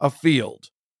a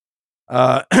field.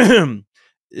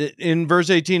 In verse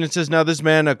 18, it says, "Now this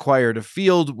man acquired a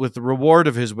field with the reward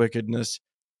of his wickedness,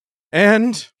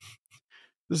 and,"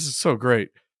 this is so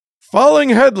great, "falling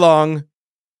headlong,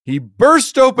 he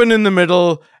burst open in the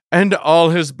middle, and all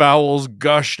his bowels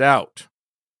gushed out."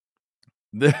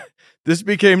 This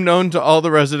became known to all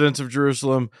the residents of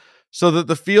Jerusalem, so that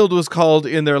the field was called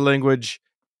in their language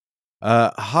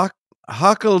Hakeldama.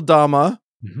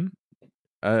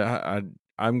 I'm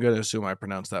going to assume I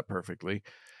pronounced that perfectly.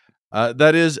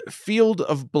 That is field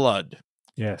of blood.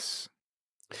 Yes.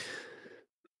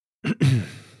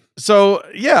 So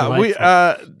yeah,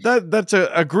 Delightful. that's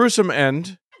a gruesome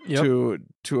end Yep.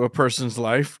 to a person's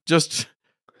life. Just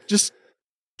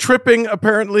tripping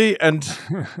apparently, and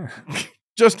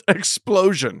just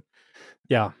explosion.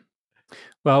 Yeah.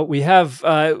 Well, we have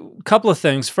a couple of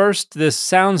things. First, this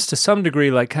sounds to some degree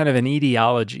like kind of an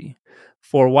etiology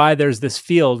for why there's this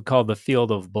field called the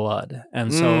field of blood.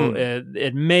 And so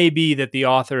it may be that the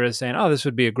author is saying, oh, this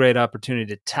would be a great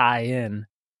opportunity to tie in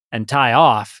and tie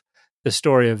off the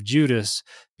story of Judas,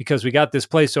 because we got this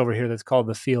place over here that's called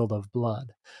the field of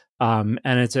blood. And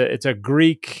it's a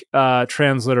Greek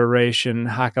transliteration.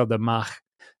 Hakeldamach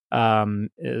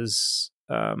is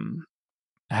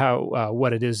how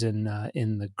what it is in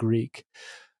the Greek.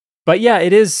 But yeah,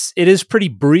 it is pretty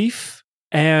brief.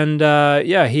 And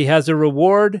he has a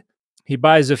reward. He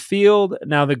buys a field.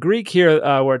 Now the Greek here,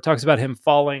 where it talks about him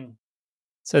falling,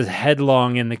 it says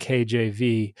headlong in the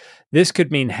KJV. This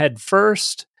could mean head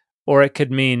first, or it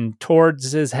could mean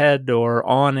towards his head or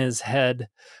on his head.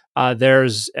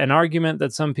 There's an argument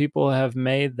that some people have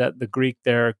made that the Greek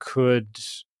there could,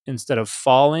 instead of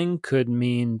falling, could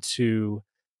mean to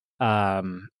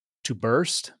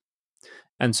burst.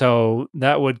 And so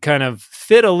that would kind of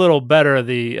fit a little better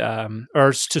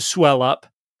or to swell up.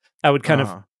 That would kind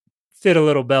of fit a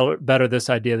little better this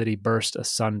idea that he burst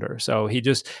asunder. So he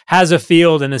just has a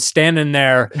field and is standing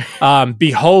there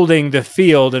beholding the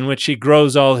field in which he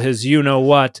grows all his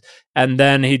you-know-what, and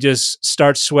then he just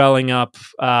starts swelling up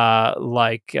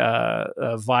like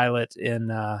Violet in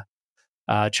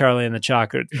Charlie and the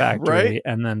Chocolate Factory, Right?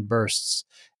 and then bursts.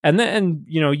 And then,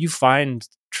 you find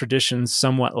traditions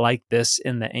somewhat like this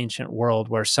in the ancient world,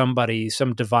 where some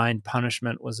divine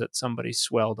punishment was that somebody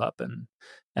swelled up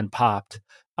and popped.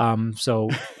 So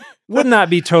would not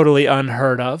be totally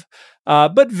unheard of,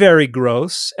 but very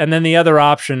gross. And then the other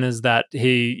option is that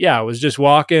he was just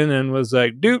walking and was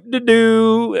like,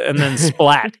 doop-de-doo, and then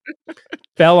splat,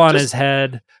 fell on his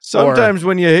head. Sometimes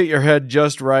when you hit your head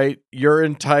just right, your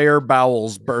entire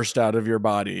bowels burst out of your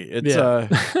body.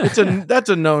 That's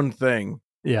a known thing.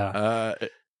 Yeah.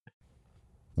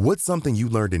 What's something you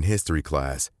learned in history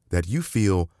class that you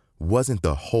feel wasn't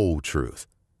the whole truth?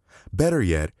 Better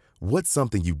yet, what's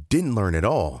something you didn't learn at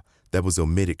all that was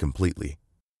omitted completely?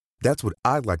 That's what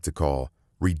I like to call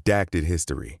redacted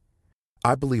history.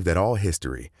 I believe that all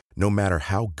history, no matter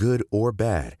how good or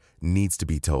bad, needs to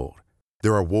be told.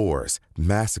 There are wars,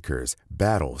 massacres,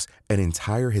 battles, and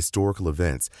entire historical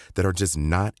events that are just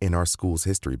not in our school's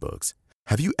history books.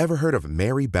 Have you ever heard of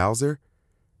Mary Bowser?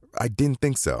 I didn't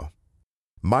think so.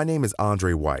 My name is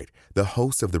Andre White, the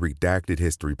host of the Redacted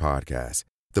History Podcast,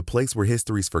 the place where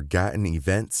history's forgotten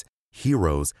events,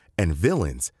 heroes, and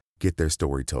villains get their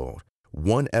story told,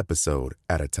 one episode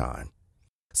at a time.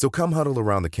 So come huddle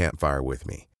around the campfire with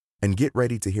me and get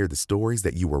ready to hear the stories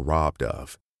that you were robbed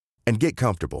of. And get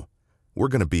comfortable. We're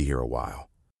going to be here a while.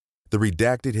 The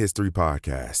Redacted History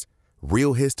Podcast.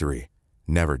 Real history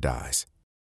never dies.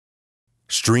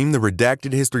 Stream the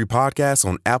Redacted History Podcast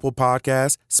on Apple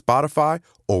Podcasts, Spotify,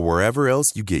 or wherever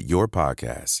else you get your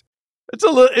podcasts.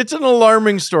 It's an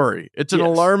alarming story. It's an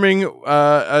alarming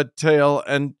tale,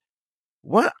 and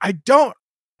what I don't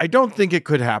think it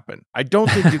could happen. I don't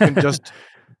think you can just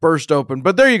burst open.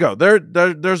 But there you go.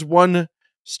 There's one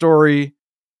story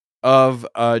of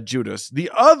Judas.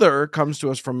 The other comes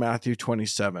to us from Matthew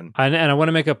 27. And I want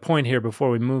to make a point here before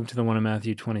we move to the one in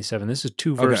Matthew 27. This is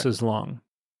 2 verses long.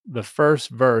 The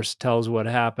first verse tells what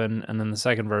happened, and then the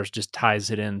second verse just ties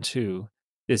it into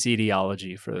this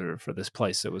etiology for this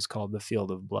place that was called the Field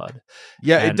of Blood.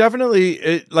 Yeah, it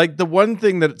definitely, like the one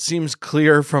thing that it seems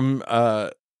clear from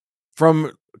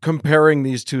comparing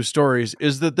these two stories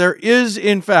is that there is,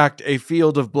 in fact, a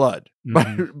field of blood.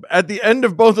 Mm-hmm. But at the end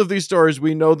of both of these stories,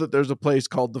 we know that there's a place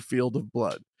called the Field of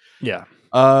Blood. Yeah.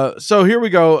 So here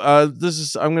we go. I'm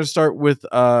going to start with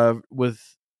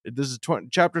this is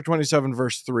chapter 27,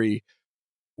 verse 3.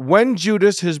 When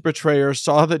Judas, his betrayer,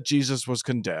 saw that Jesus was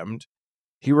condemned,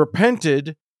 he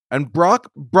repented and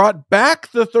brought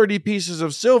back the 30 pieces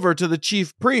of silver to the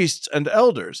chief priests and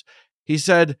elders. He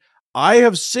said, "I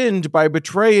have sinned by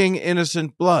betraying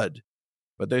innocent blood."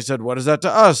 But they said, "What is that to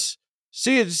us?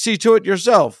 See to it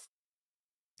yourself."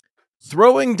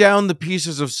 Throwing down the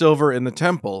pieces of silver in the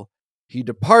temple, he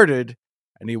departed,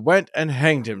 and he went and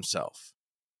hanged himself.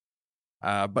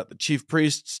 But the chief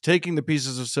priests, taking the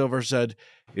pieces of silver, said,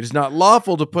 "It is not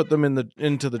lawful to put them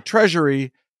into the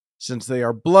treasury, since they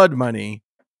are blood money."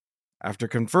 After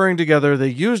conferring together, they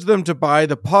used them to buy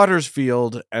the potter's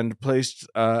field and placed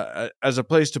as a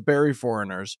place to bury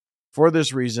foreigners. For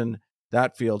this reason,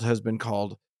 that field has been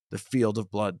called the Field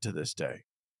of Blood to this day.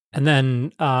 And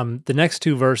then the next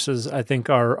two verses, I think,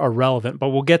 are relevant, but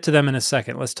we'll get to them in a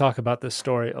second. Let's talk about this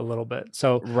story a little bit.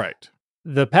 So Right.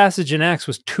 the passage in Acts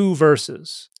was 2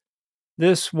 verses.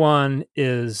 This one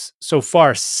is so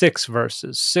far 6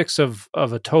 verses, 6 of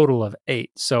a total of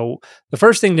 8. So the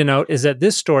first thing to note is that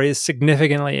this story is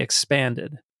significantly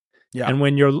expanded. Yeah. And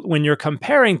when you're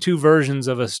comparing 2 versions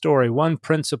of a story, one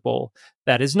principle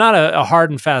that is not a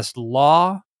hard and fast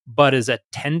law, but is a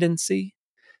tendency,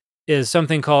 is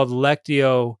something called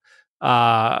lectio.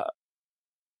 I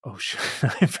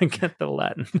forget the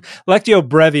Latin. Lectio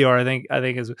brevior, I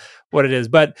think is what it is.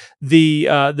 But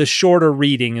the shorter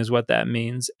reading is what that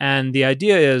means. And the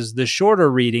idea is the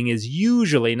shorter reading is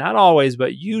usually, not always,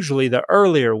 but usually the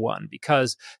earlier one,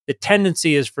 because the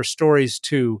tendency is for stories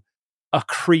to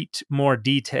accrete more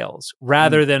details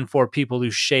rather than for people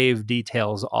to shave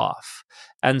details off.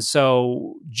 And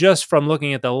so just from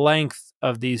looking at the length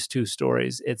of these 2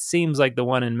 stories, it seems like the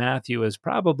one in Matthew is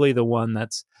probably the one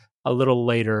that's a little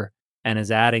later and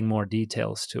is adding more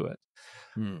details to it.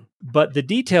 But the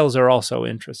details are also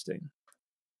interesting.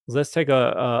 Let's take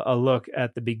a look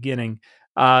at the beginning.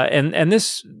 And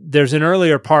this, there's an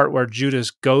earlier part where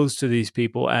Judas goes to these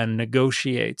people and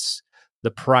negotiates the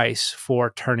price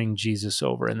for turning Jesus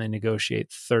over, and they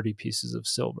negotiate 30 pieces of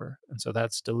silver. And so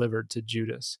that's delivered to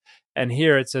Judas. And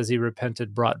here it says he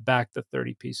repented, brought back the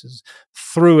 30 pieces,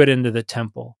 threw it into the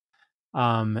temple.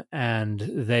 And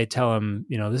they tell him,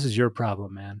 this is your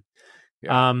problem, man.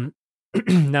 Yeah.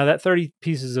 Now that 30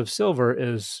 pieces of silver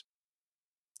is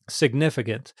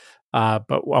significant, but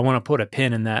I want to put a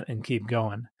pin in that and keep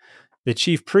going. The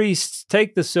chief priests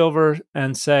take the silver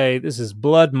and say, this is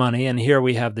blood money, and here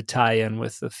we have the tie-in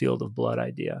with the field of blood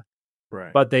idea.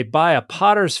 Right. But they buy a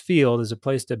potter's field as a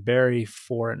place to bury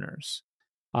foreigners.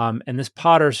 And this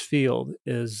potter's field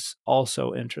is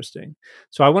also interesting.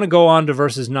 So I want to go on to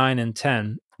verses 9 and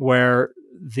 10, where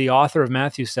the author of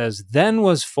Matthew says, "Then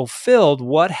was fulfilled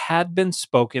what had been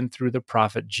spoken through the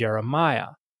prophet Jeremiah."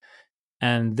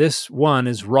 And this one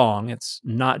is wrong. It's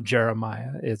not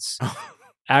Jeremiah. It's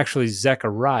actually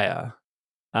Zechariah.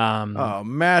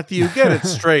 Matthew, get it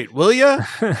straight, will you?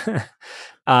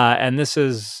 And this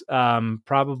is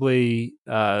probably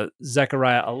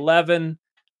Zechariah 11,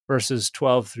 verses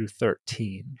 12 through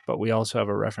 13. But we also have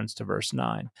a reference to verse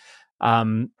 9.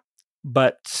 And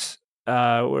they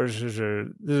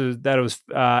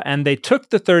took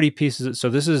the 30 pieces. So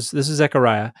this is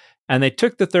Zechariah. And they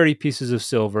took the 30 pieces of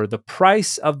silver, the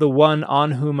price of the one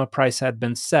on whom a price had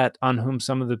been set, on whom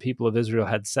some of the people of Israel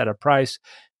had set a price,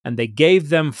 and they gave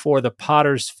them for the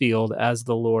potter's field as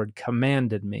the Lord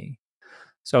commanded me.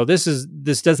 So this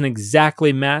doesn't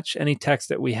exactly match any text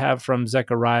that we have from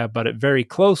Zechariah, but it very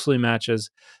closely matches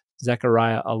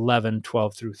Zechariah 11,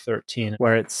 12 through 13,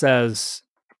 where it says,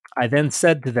 "I then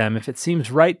said to them, if it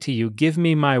seems right to you, give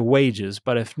me my wages,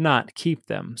 but if not, keep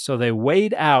them. So they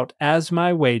weighed out as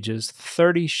my wages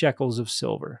 30 shekels of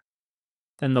silver.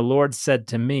 Then the Lord said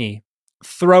to me,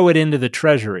 throw it into the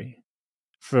treasury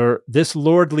for this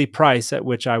lordly price at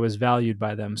which I was valued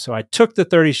by them. So I took the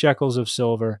 30 shekels of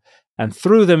silver and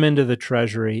threw them into the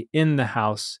treasury in the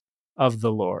house of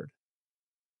the Lord."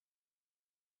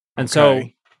 And so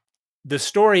the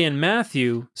story in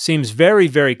Matthew seems very,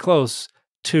 very close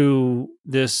to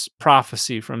this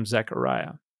prophecy from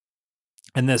Zechariah.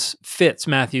 And this fits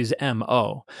Matthew's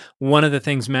MO. One of the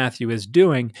things Matthew is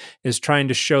doing is trying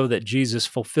to show that Jesus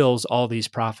fulfills all these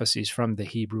prophecies from the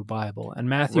Hebrew Bible. And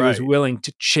Matthew is willing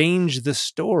to change the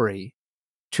story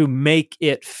to make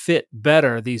it fit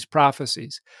better, these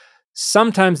prophecies.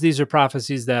 Sometimes these are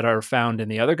prophecies that are found in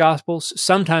the other Gospels.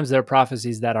 Sometimes they're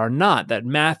prophecies that are not, that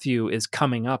Matthew is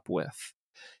coming up with.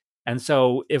 And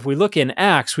so if we look in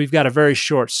Acts, we've got a very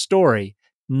short story.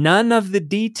 None of the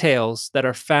details that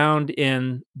are found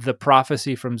in the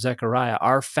prophecy from Zechariah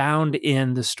are found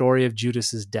in the story of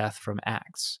Judas's death from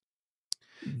Acts.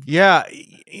 Yeah,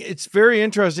 it's very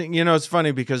interesting. It's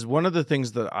funny because one of the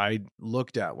things that I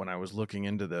looked at when I was looking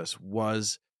into this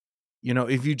was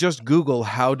if you just Google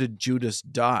how did Judas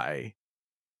die,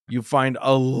 you find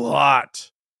a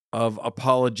lot of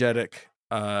apologetic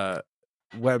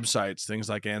websites, things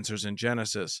like Answers in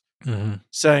Genesis,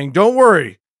 saying, don't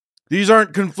worry, these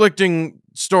aren't conflicting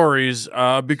stories,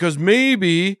 because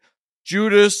maybe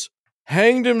Judas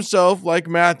hanged himself, like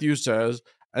Matthew says,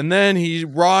 and then he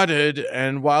rotted,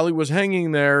 and while he was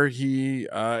hanging there, he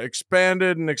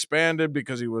expanded and expanded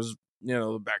because he was,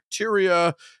 the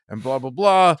bacteria and blah, blah,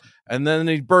 blah. And then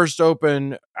he burst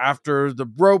open after the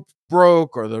rope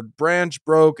broke or the branch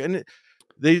broke. And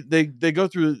they go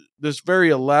through this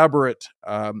very elaborate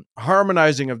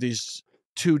harmonizing of these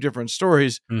two different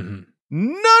stories. Mm-hmm.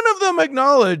 None of them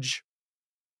acknowledge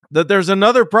that there's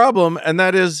another problem, and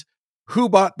that is who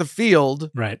bought the field,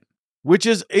 Right. which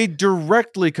is a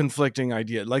directly conflicting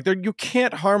idea. Like, you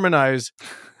can't harmonize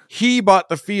he bought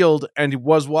the field and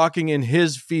was walking in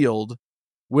his field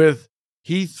with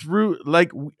he bought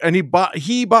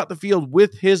the field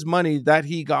with his money that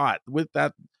he got with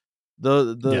that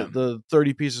the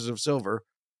 30 pieces of silver,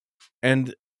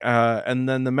 and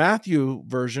then the Matthew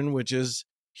version, which is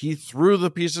he threw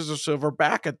the pieces of silver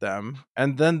back at them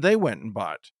and then they went and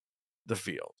bought the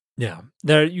field. Yeah,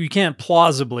 you can't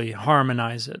plausibly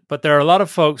harmonize it, but there are a lot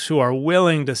of folks who are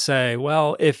willing to say,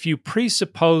 well, if you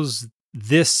presuppose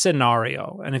this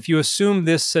scenario, and if you assume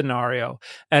this scenario,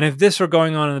 and if this were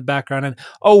going on in the background, and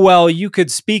you could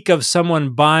speak of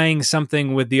someone buying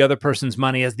something with the other person's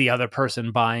money as the other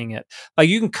person buying it. Like,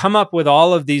 you can come up with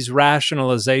all of these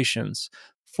rationalizations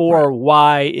for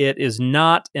why it is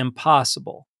not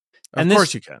impossible. Of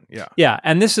course you can, yeah.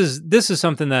 And this is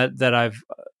something that I've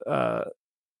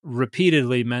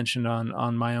repeatedly mentioned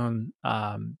on my own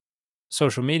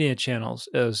social media channels,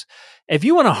 is if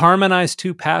you want to harmonize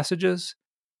two passages,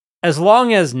 as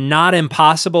long as not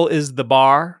impossible is the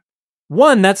bar,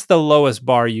 one, that's the lowest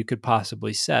bar you could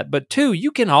possibly set. But two,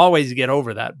 you can always get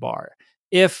over that bar.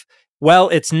 If,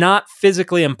 it's not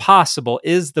physically impossible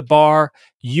is the bar,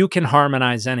 you can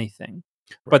harmonize anything.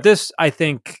 Right. But this, I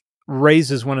think,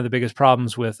 raises one of the biggest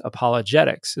problems with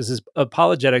apologetics.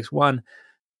 Apologetics, one,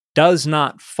 does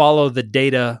not follow the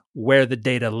data where the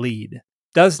data lead,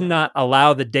 does not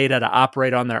allow the data to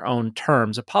operate on their own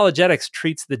terms. Apologetics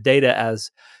treats the data as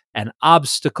an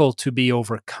obstacle to be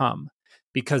overcome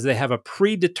because they have a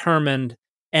predetermined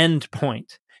end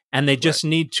point, and they just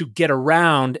need to get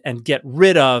around and get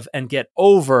rid of and get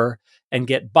over and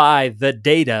get by the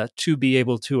data to be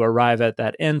able to arrive at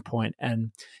that end point.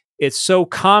 And it so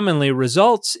commonly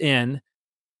results in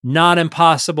not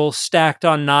impossible, stacked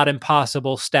on not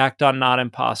impossible, stacked on not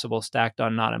impossible, stacked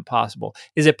on not impossible.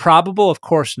 Is it probable? Of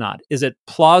course not. Is it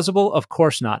plausible? Of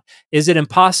course not. Is it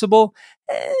impossible?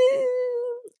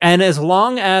 And as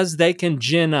long as they can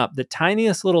gin up the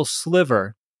tiniest little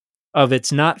sliver of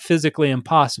it's not physically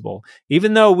impossible,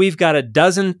 even though we've got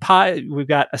we've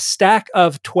got a stack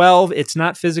of 12 it's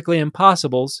not physically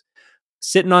impossibles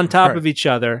sitting on top of each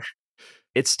other,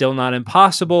 it's still not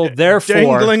impossible. Therefore,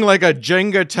 dangling like a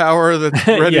Jenga tower that's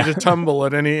ready to tumble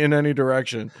in any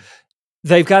direction.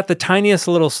 They've got the tiniest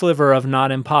little sliver of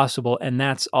not impossible, and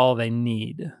that's all they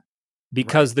need.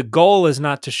 Because the goal is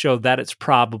not to show that it's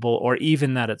probable or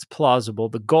even that it's plausible.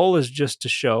 The goal is just to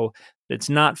show that it's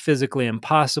not physically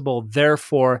impossible.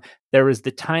 Therefore, there is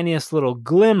the tiniest little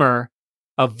glimmer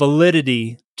of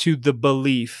validity to the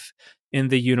belief in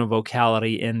the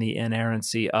univocality and the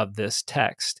inerrancy of this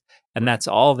text. And that's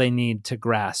all they need to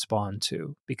grasp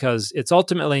onto, because it's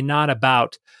ultimately not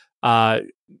about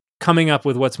coming up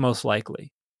with what's most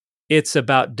likely. It's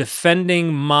about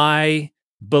defending my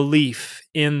belief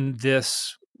in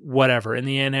this whatever, in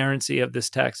the inerrancy of this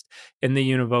text, in the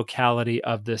univocality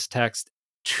of this text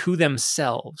to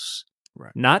themselves,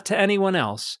 not to anyone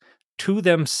else, to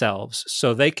themselves,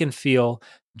 so they can feel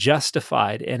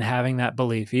justified in having that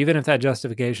belief, even if that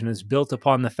justification is built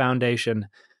upon the foundation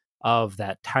of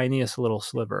that tiniest little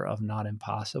sliver of not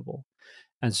impossible.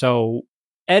 And so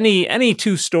any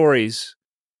two stories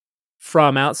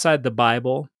from outside the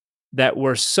Bible that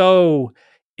were so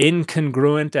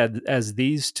incongruent as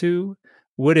these two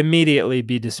would immediately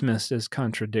be dismissed as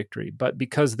contradictory. But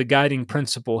because the guiding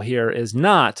principle here is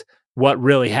not what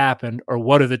really happened or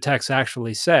what do the texts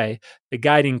actually say, the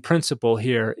guiding principle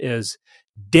here is,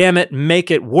 damn it,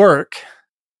 make it work.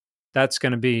 That's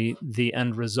going to be the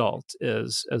end result,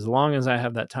 is as long as I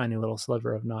have that tiny little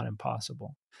sliver of not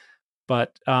impossible.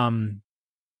 But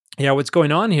what's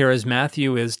going on here is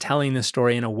Matthew is telling this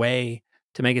story in a way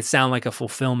to make it sound like a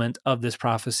fulfillment of this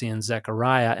prophecy in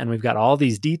Zechariah. And we've got all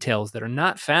these details that are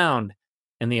not found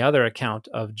in the other account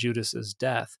of Judas's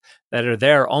death, that are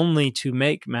there only to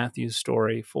make Matthew's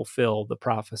story fulfill the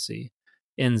prophecy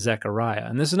in Zechariah.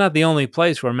 And this is not the only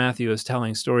place where Matthew is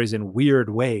telling stories in weird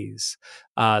ways.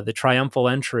 The triumphal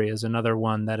entry is another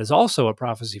one that is also a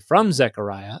prophecy from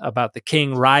Zechariah about the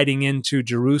king riding into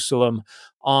Jerusalem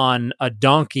on a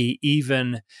donkey,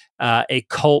 even a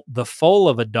colt, the foal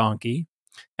of a donkey.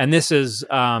 And this is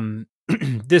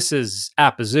this is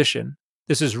apposition.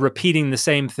 This is repeating the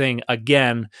same thing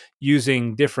again,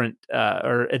 using different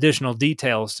or additional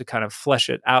details to kind of flesh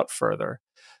it out further.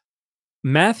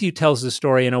 Matthew tells the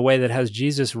story in a way that has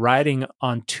Jesus riding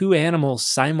on two animals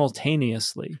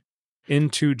simultaneously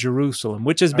into Jerusalem,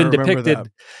 which has been depicted. That.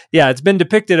 Yeah, it's been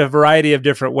depicted a variety of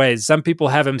different ways. Some people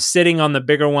have him sitting on the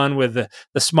bigger one with the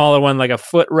smaller one like a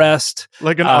footrest.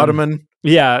 Like an ottoman.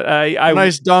 Yeah. A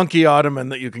nice donkey ottoman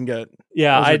that you can get.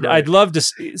 Yeah, I'd love to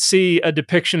see a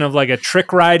depiction of like a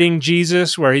trick riding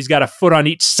Jesus where he's got a foot on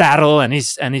each saddle and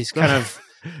he's kind of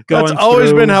going That's always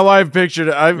through. been how I've pictured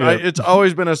it. It's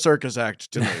always been a circus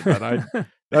act to me, but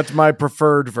that's my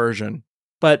preferred version.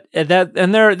 But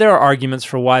there are arguments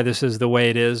for why this is the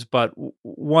way it is, but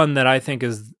one that I think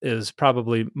is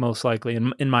probably most likely,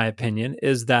 in my opinion,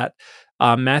 is that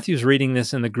Matthew's reading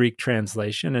this in the Greek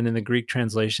translation, and in the Greek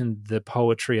translation, the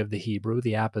poetry of the Hebrew,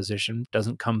 the apposition,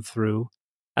 doesn't come through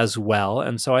as well.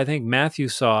 And so I think Matthew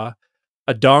saw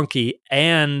a donkey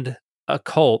and a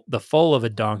colt, the foal of a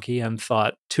donkey, and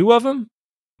thought, two of them?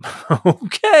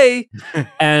 Okay.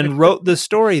 And wrote the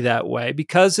story that way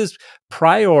because his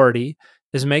priority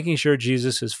is making sure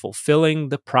Jesus is fulfilling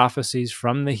the prophecies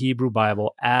from the Hebrew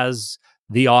Bible as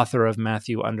the author of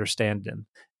Matthew understands them.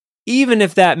 Even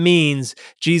if that means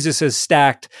Jesus has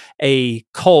stacked a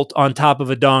colt on top of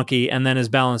a donkey and then is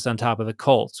balanced on top of the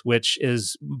colt, which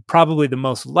is probably the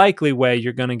most likely way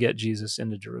you're going to get Jesus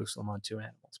into Jerusalem on two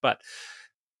animals. But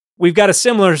we've got a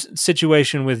similar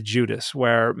situation with Judas,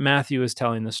 where Matthew is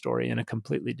telling the story in a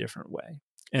completely different way,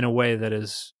 in a way that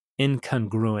is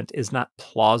incongruent, is not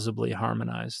plausibly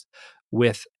harmonized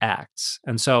with Acts.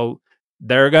 And so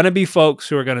there are going to be folks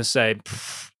who are going to say,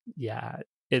 yeah,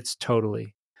 it's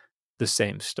totally the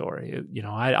same story.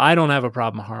 I don't have a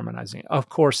problem harmonizing it. Of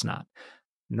course not.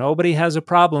 Nobody has a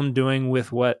problem doing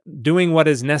what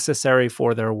is necessary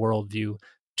for their worldview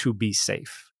to be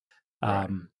safe. Right.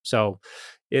 So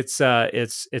it's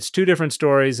two different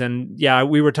stories. And yeah,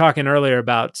 we were talking earlier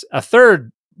about a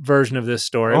third version of this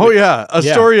story. Oh yeah,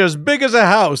 story as big as a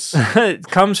house. It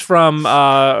comes from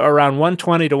around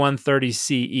 120 to 130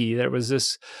 CE. There was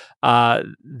this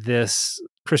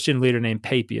Christian leader named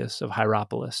Papias of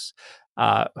Hierapolis,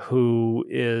 who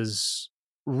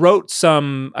wrote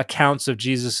some accounts of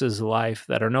Jesus's life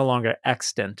that are no longer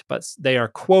extant, but they are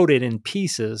quoted in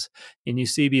pieces in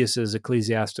Eusebius's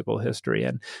ecclesiastical history.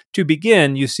 And to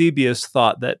begin, Eusebius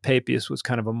thought that Papias was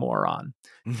kind of a moron.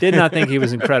 Did not think he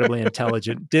was incredibly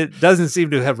intelligent. Doesn't seem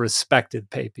to have respected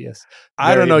Papias.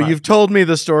 I don't know. Much. You've told me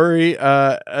the story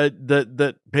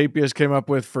that Papias came up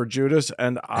with for Judas,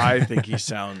 and I think he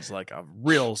sounds like a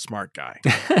real smart guy.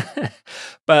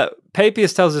 But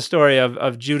Papias tells the story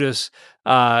of Judas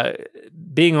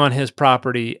being on his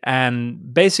property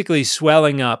and basically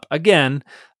swelling up, again,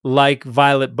 like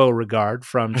Violet Beauregard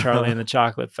from Charlie and the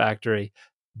Chocolate Factory,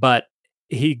 but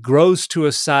he grows to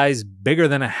a size bigger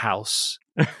than a house.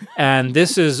 And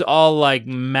this is all like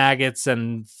maggots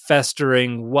and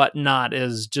festering whatnot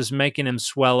is just making him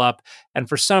swell up. And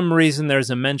for some reason, there's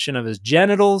a mention of his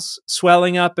genitals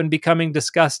swelling up and becoming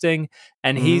disgusting.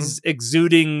 And he's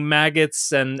exuding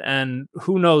maggots and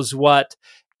who knows what,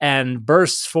 and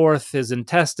bursts forth his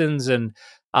intestines and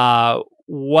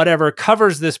whatever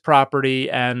covers this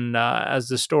property. And as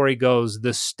the story goes,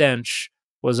 the stench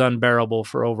was unbearable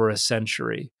for over a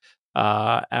century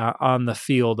on the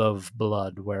field of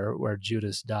blood where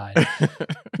Judas died,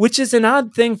 which is an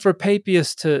odd thing for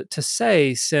Papias to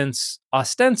say, since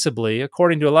ostensibly,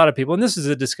 according to a lot of people, and this is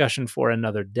a discussion for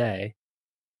another day,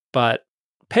 but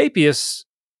Papias,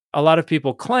 a lot of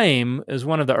people claim, is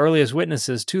one of the earliest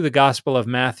witnesses to the Gospel of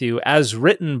Matthew as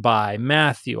written by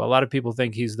Matthew. A lot of people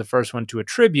think he's the first one to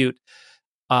attribute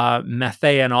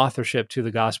Matthean authorship to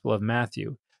the Gospel of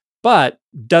Matthew, but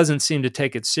doesn't seem to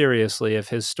take it seriously if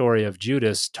his story of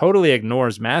Judas totally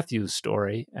ignores Matthew's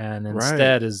story and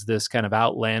instead is this kind of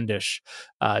outlandish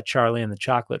Charlie and the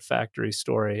Chocolate Factory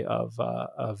story of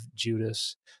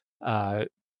Judas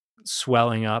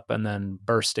swelling up and then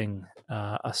bursting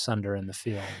asunder in the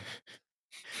field.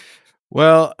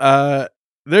 Well,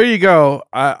 there you go.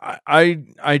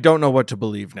 I don't know what to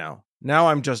believe now. Now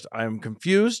I'm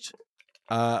confused.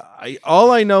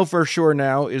 All I know for sure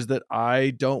now is that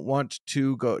I don't want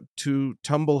to go to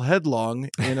tumble headlong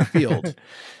in a field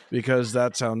because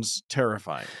that sounds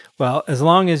terrifying. Well, as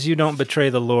long as you don't betray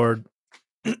the Lord,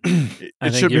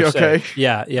 It should be okay. Safe.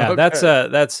 Yeah. Okay. That's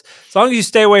as long as you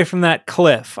stay away from that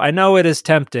cliff. I know it is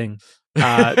tempting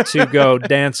to go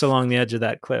dance along the edge of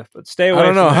that cliff, but stay away. I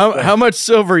don't know from how much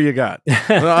silver you got.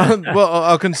 Well,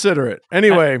 I'll consider it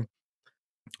anyway.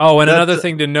 Oh, and another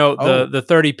thing to note, the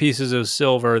 30 pieces of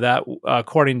silver, that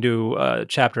according to a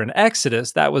chapter in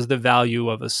Exodus, that was the value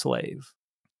of a slave.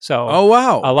 So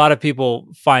wow. A lot of people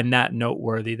find that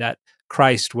noteworthy, that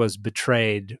Christ was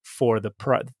betrayed for the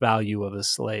value of a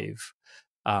slave.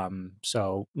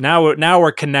 So now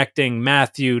we're connecting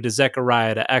Matthew to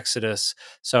Zechariah to Exodus.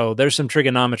 So there's some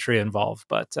trigonometry involved,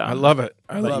 but I love it.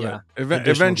 I love it.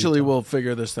 Eventually detail. We'll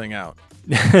figure this thing out.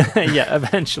 Yeah,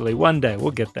 eventually. One day we'll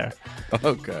get there.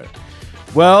 Okay.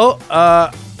 Well,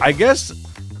 I guess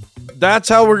that's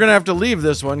how we're going to have to leave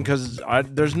this one, because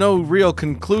there's no real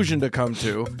conclusion to come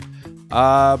to.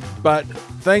 But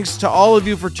thanks to all of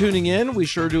you for tuning in. We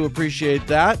sure do appreciate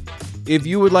that. If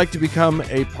you would like to become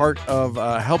a part of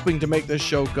helping to make this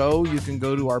show go, you can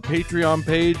go to our Patreon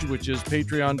page, which is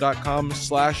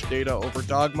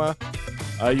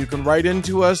patreon.com/dataoverdogma. You can write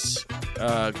into us.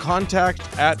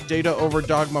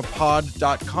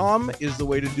 contact@dataoverdogmapod.com is the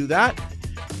way to do that.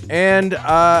 And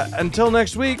until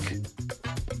next week,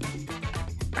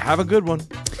 have a good one.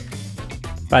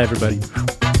 Bye, everybody.